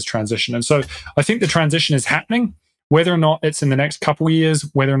mentality, this transition. And so I think the transition is happening, whether or not it's in the next couple of years,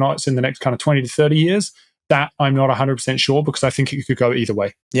 whether or not it's in the next kind of 20 to 30 years, that I'm not 100% sure because I think it could go either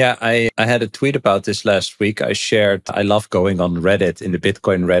way. Yeah, I had a tweet about this last week. I love going on Reddit, in the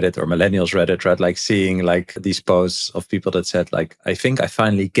Bitcoin Reddit or Millennials Reddit, right? Like seeing like these posts of people that said like, I think I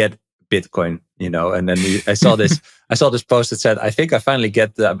finally get Bitcoin, and then I saw this post that said, I think I finally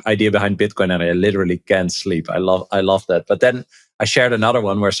get the idea behind Bitcoin and I literally can't sleep. I love that. But then I shared another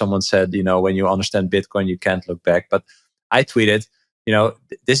one where someone said, when you understand Bitcoin, you can't look back. But I tweeted,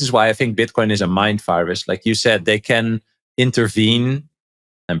 this is why I think Bitcoin is a mind virus. Like you said, they can intervene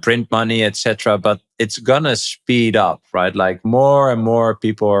and print money, etc. But it's gonna speed up, right? Like more and more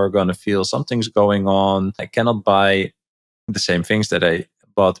people are gonna feel something's going on. I cannot buy the same things that I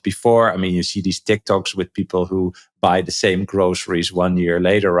bought before. I mean, you see these TikToks with people who buy the same groceries 1 year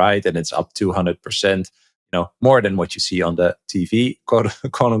later, right? And it's up 200%, more than what you see on the TV, quote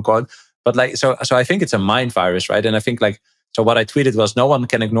unquote. But like, so I think it's a mind virus, right? And I think so what I tweeted was, no one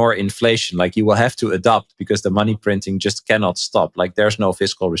can ignore inflation. Like, you will have to adopt because the money printing just cannot stop. Like, there's no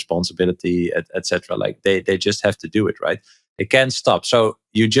fiscal responsibility, etc. Like, they just have to do it, right? They can't stop. So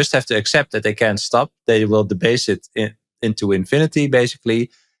you just have to accept that they can't stop. They will debase it into infinity, basically.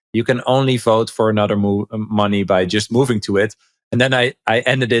 You can only vote for another money by just moving to it. And then I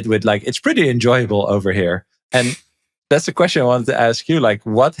ended it with like, it's pretty enjoyable over here. And that's the question I wanted to ask you. Like,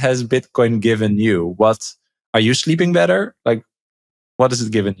 what has Bitcoin given you? What are you sleeping better? Like, what has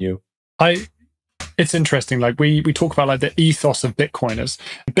it given you? It's interesting. Like we talk about like the ethos of Bitcoiners.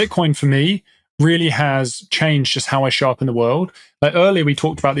 Bitcoin for me really has changed just how I show up in the world. Like earlier, we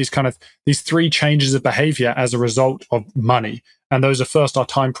talked about these three changes of behavior as a result of money. And those are first our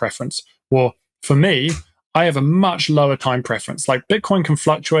time preference. Well, for me, I have a much lower time preference. Like Bitcoin can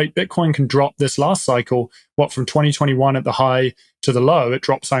fluctuate. Bitcoin can drop this last cycle, from 2021 at the high to the low, it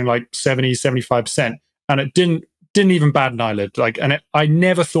dropped something like 70, 75%. And it didn't even bat an eyelid. I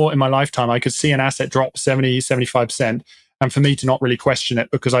never thought in my lifetime I could see an asset drop 70, 75%. And for me to not really question it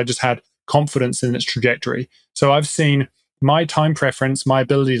because I just had confidence in its trajectory. So I've seen my time preference, my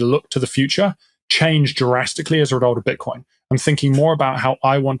ability to look to the future change drastically as a result of Bitcoin. I'm thinking more about how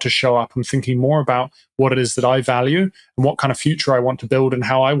I want to show up. I'm thinking more about what it is that I value and what kind of future I want to build and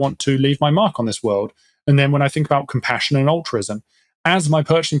how I want to leave my mark on this world. And then when I think about compassion and altruism, as my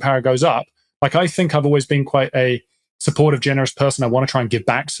purchasing power goes up, like I think I've always been quite a supportive, generous person. I want to try and give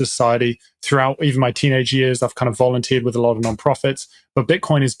back to society. Throughout even my teenage years, I've kind of volunteered with a lot of nonprofits, but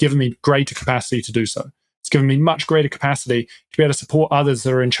Bitcoin has given me greater capacity to do so. It's given me much greater capacity to be able to support others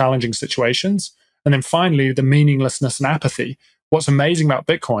that are in challenging situations. And then finally, the meaninglessness and apathy. What's amazing about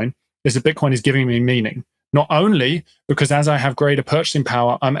Bitcoin is that Bitcoin is giving me meaning. Not only because as I have greater purchasing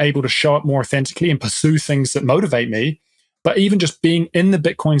power, I'm able to show up more authentically and pursue things that motivate me, but even just being in the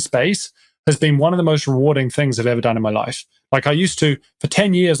Bitcoin space has been one of the most rewarding things I've ever done in my life. Like I used to, for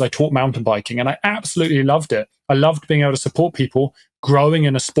 10 years, I taught mountain biking and I absolutely loved it. I loved being able to support people growing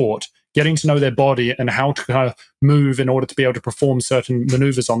in a sport, getting to know their body and how to kind of move in order to be able to perform certain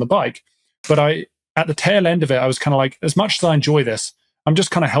maneuvers on the bike. But at the tail end of it, I was kind of like, as much as I enjoy this, I'm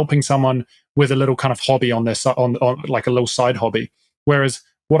just kind of helping someone with a little kind of hobby on this, on like a little side hobby. Whereas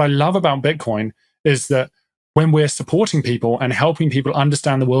what I love about Bitcoin is that when we're supporting people and helping people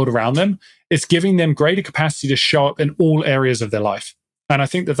understand the world around them, it's giving them greater capacity to show up in all areas of their life. And I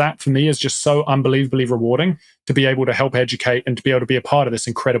think that for me is just so unbelievably rewarding to be able to help educate and to be able to be a part of this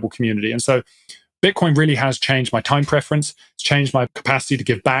incredible community. And so Bitcoin really has changed my time preference. It's changed my capacity to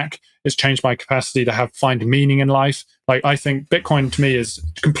give back. It's changed my capacity to find meaning in life. Like I think Bitcoin to me is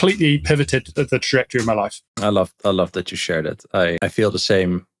completely pivoted the trajectory of my life. I love that you shared it. I feel the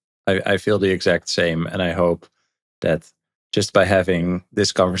same. I feel the exact same. And I hope that just by having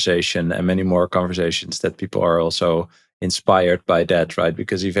this conversation and many more conversations that people are also inspired by that, right?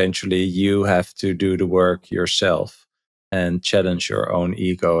 Because eventually you have to do the work yourself and challenge your own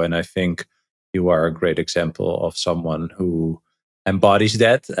ego. And I think you are a great example of someone who embodies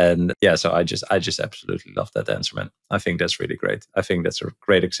that. And yeah, so I just absolutely love that answer, man. I think that's really great. I think that's a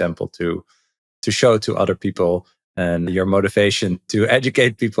great example to show to other people. And your motivation to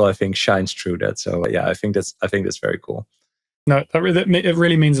educate people, I think, shines through that. So yeah, I think that's very cool. No, it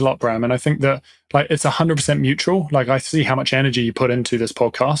really means a lot, Bram. And I think that like it's 100% mutual. Like I see how much energy you put into this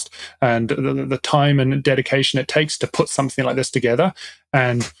podcast and the time and dedication it takes to put something like this together.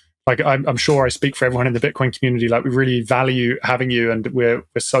 And like I'm sure I speak for everyone in the Bitcoin community. Like we really value having you, and we're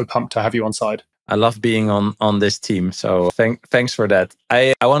so pumped to have you on side. I love being on this team. So thanks for that.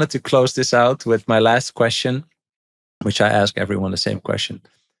 I wanted to close this out with my last question, which I ask everyone the same question,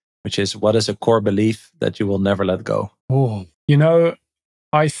 which is, what is a core belief that you will never let go? Oh,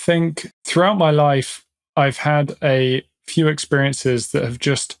 I think throughout my life, I've had a few experiences that have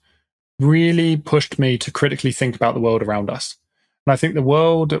just really pushed me to critically think about the world around us. And I think the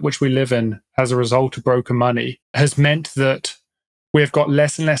world at which we live in, as a result of broken money, has meant that we've got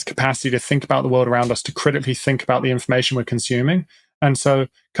less and less capacity to think about the world around us, to critically think about the information we're consuming. And so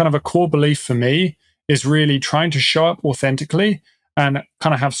kind of a core belief for me is really trying to show up authentically and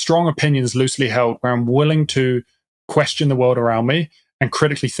kind of have strong opinions loosely held, where I'm willing to question the world around me and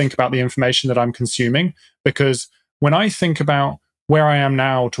critically think about the information that I'm consuming. Because when I think about where I am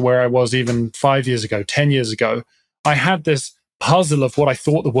now to where I was even 5 years ago, 10 years ago, I had this puzzle of what I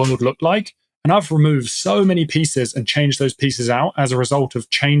thought the world looked like. And I've removed so many pieces and changed those pieces out as a result of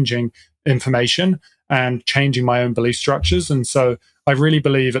changing information and changing my own belief structures. And so I really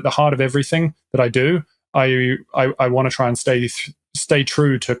believe at the heart of everything that I do, I want to try and stay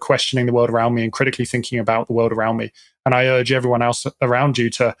true to questioning the world around me and critically thinking about the world around me. And I urge everyone else around you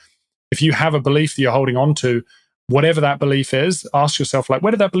to, if you have a belief that you're holding on to, whatever that belief is, ask yourself, like,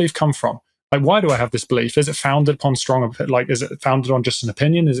 where did that belief come from? Like, why do I have this belief? Is it founded upon is it founded on just an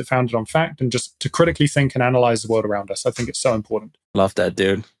opinion? Is it founded on fact? And just to critically think and analyze the world around us. I think it's so important. Love that,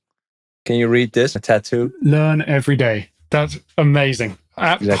 dude. Can you read this? A tattoo? Learn every day. That's amazing.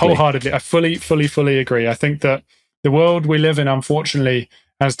 Exactly. Wholeheartedly. I fully agree. I think that the world we live in, unfortunately,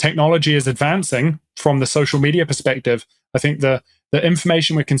 as technology is advancing from the social media perspective, I think the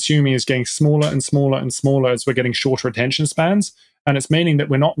information we're consuming is getting smaller and smaller and smaller as we're getting shorter attention spans. And it's meaning that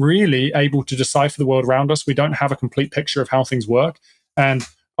we're not really able to decipher the world around us. We don't have a complete picture of how things work. And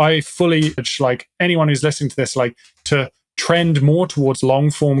I fully urge, like, anyone who's listening to this, like, to trend more towards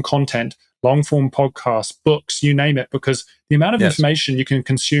long form content, long form podcasts, books, you name it, because the amount of information you can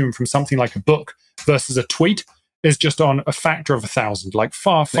consume from something like a book versus a tweet is just on a factor of 1,000, like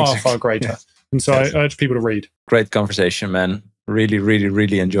far greater. Yes. And so I urge people to read. Great conversation, man. Really, really,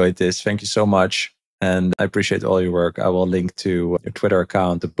 really enjoyed this. Thank you so much. And I appreciate all your work. I will link to your Twitter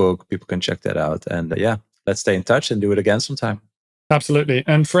account, the book. People can check that out. And yeah, let's stay in touch and do it again sometime. Absolutely.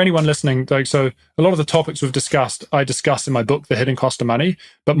 And for anyone listening, like, so a lot of the topics we've discussed, I discuss in my book, The Hidden Cost of Money.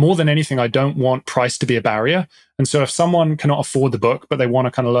 But more than anything, I don't want price to be a barrier. And so if someone cannot afford the book, but they want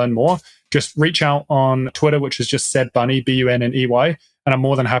to kind of learn more, just reach out on Twitter, which is just Seb Bunney, Bunney. And I'm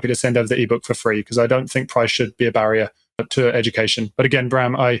more than happy to send over the ebook for free, because I don't think price should be a barrier to education. But again,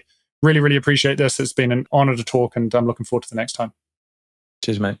 Bram, I really, really appreciate this. It's been an honor to talk, and I'm looking forward to the next time.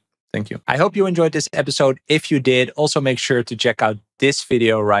 Cheers, mate. Thank you. I hope you enjoyed this episode. If you did, also make sure to check out this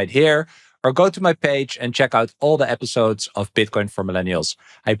video right here, or go to my page and check out all the episodes of Bitcoin for Millennials.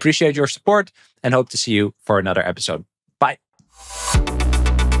 I appreciate your support and hope to see you for another episode. Bye.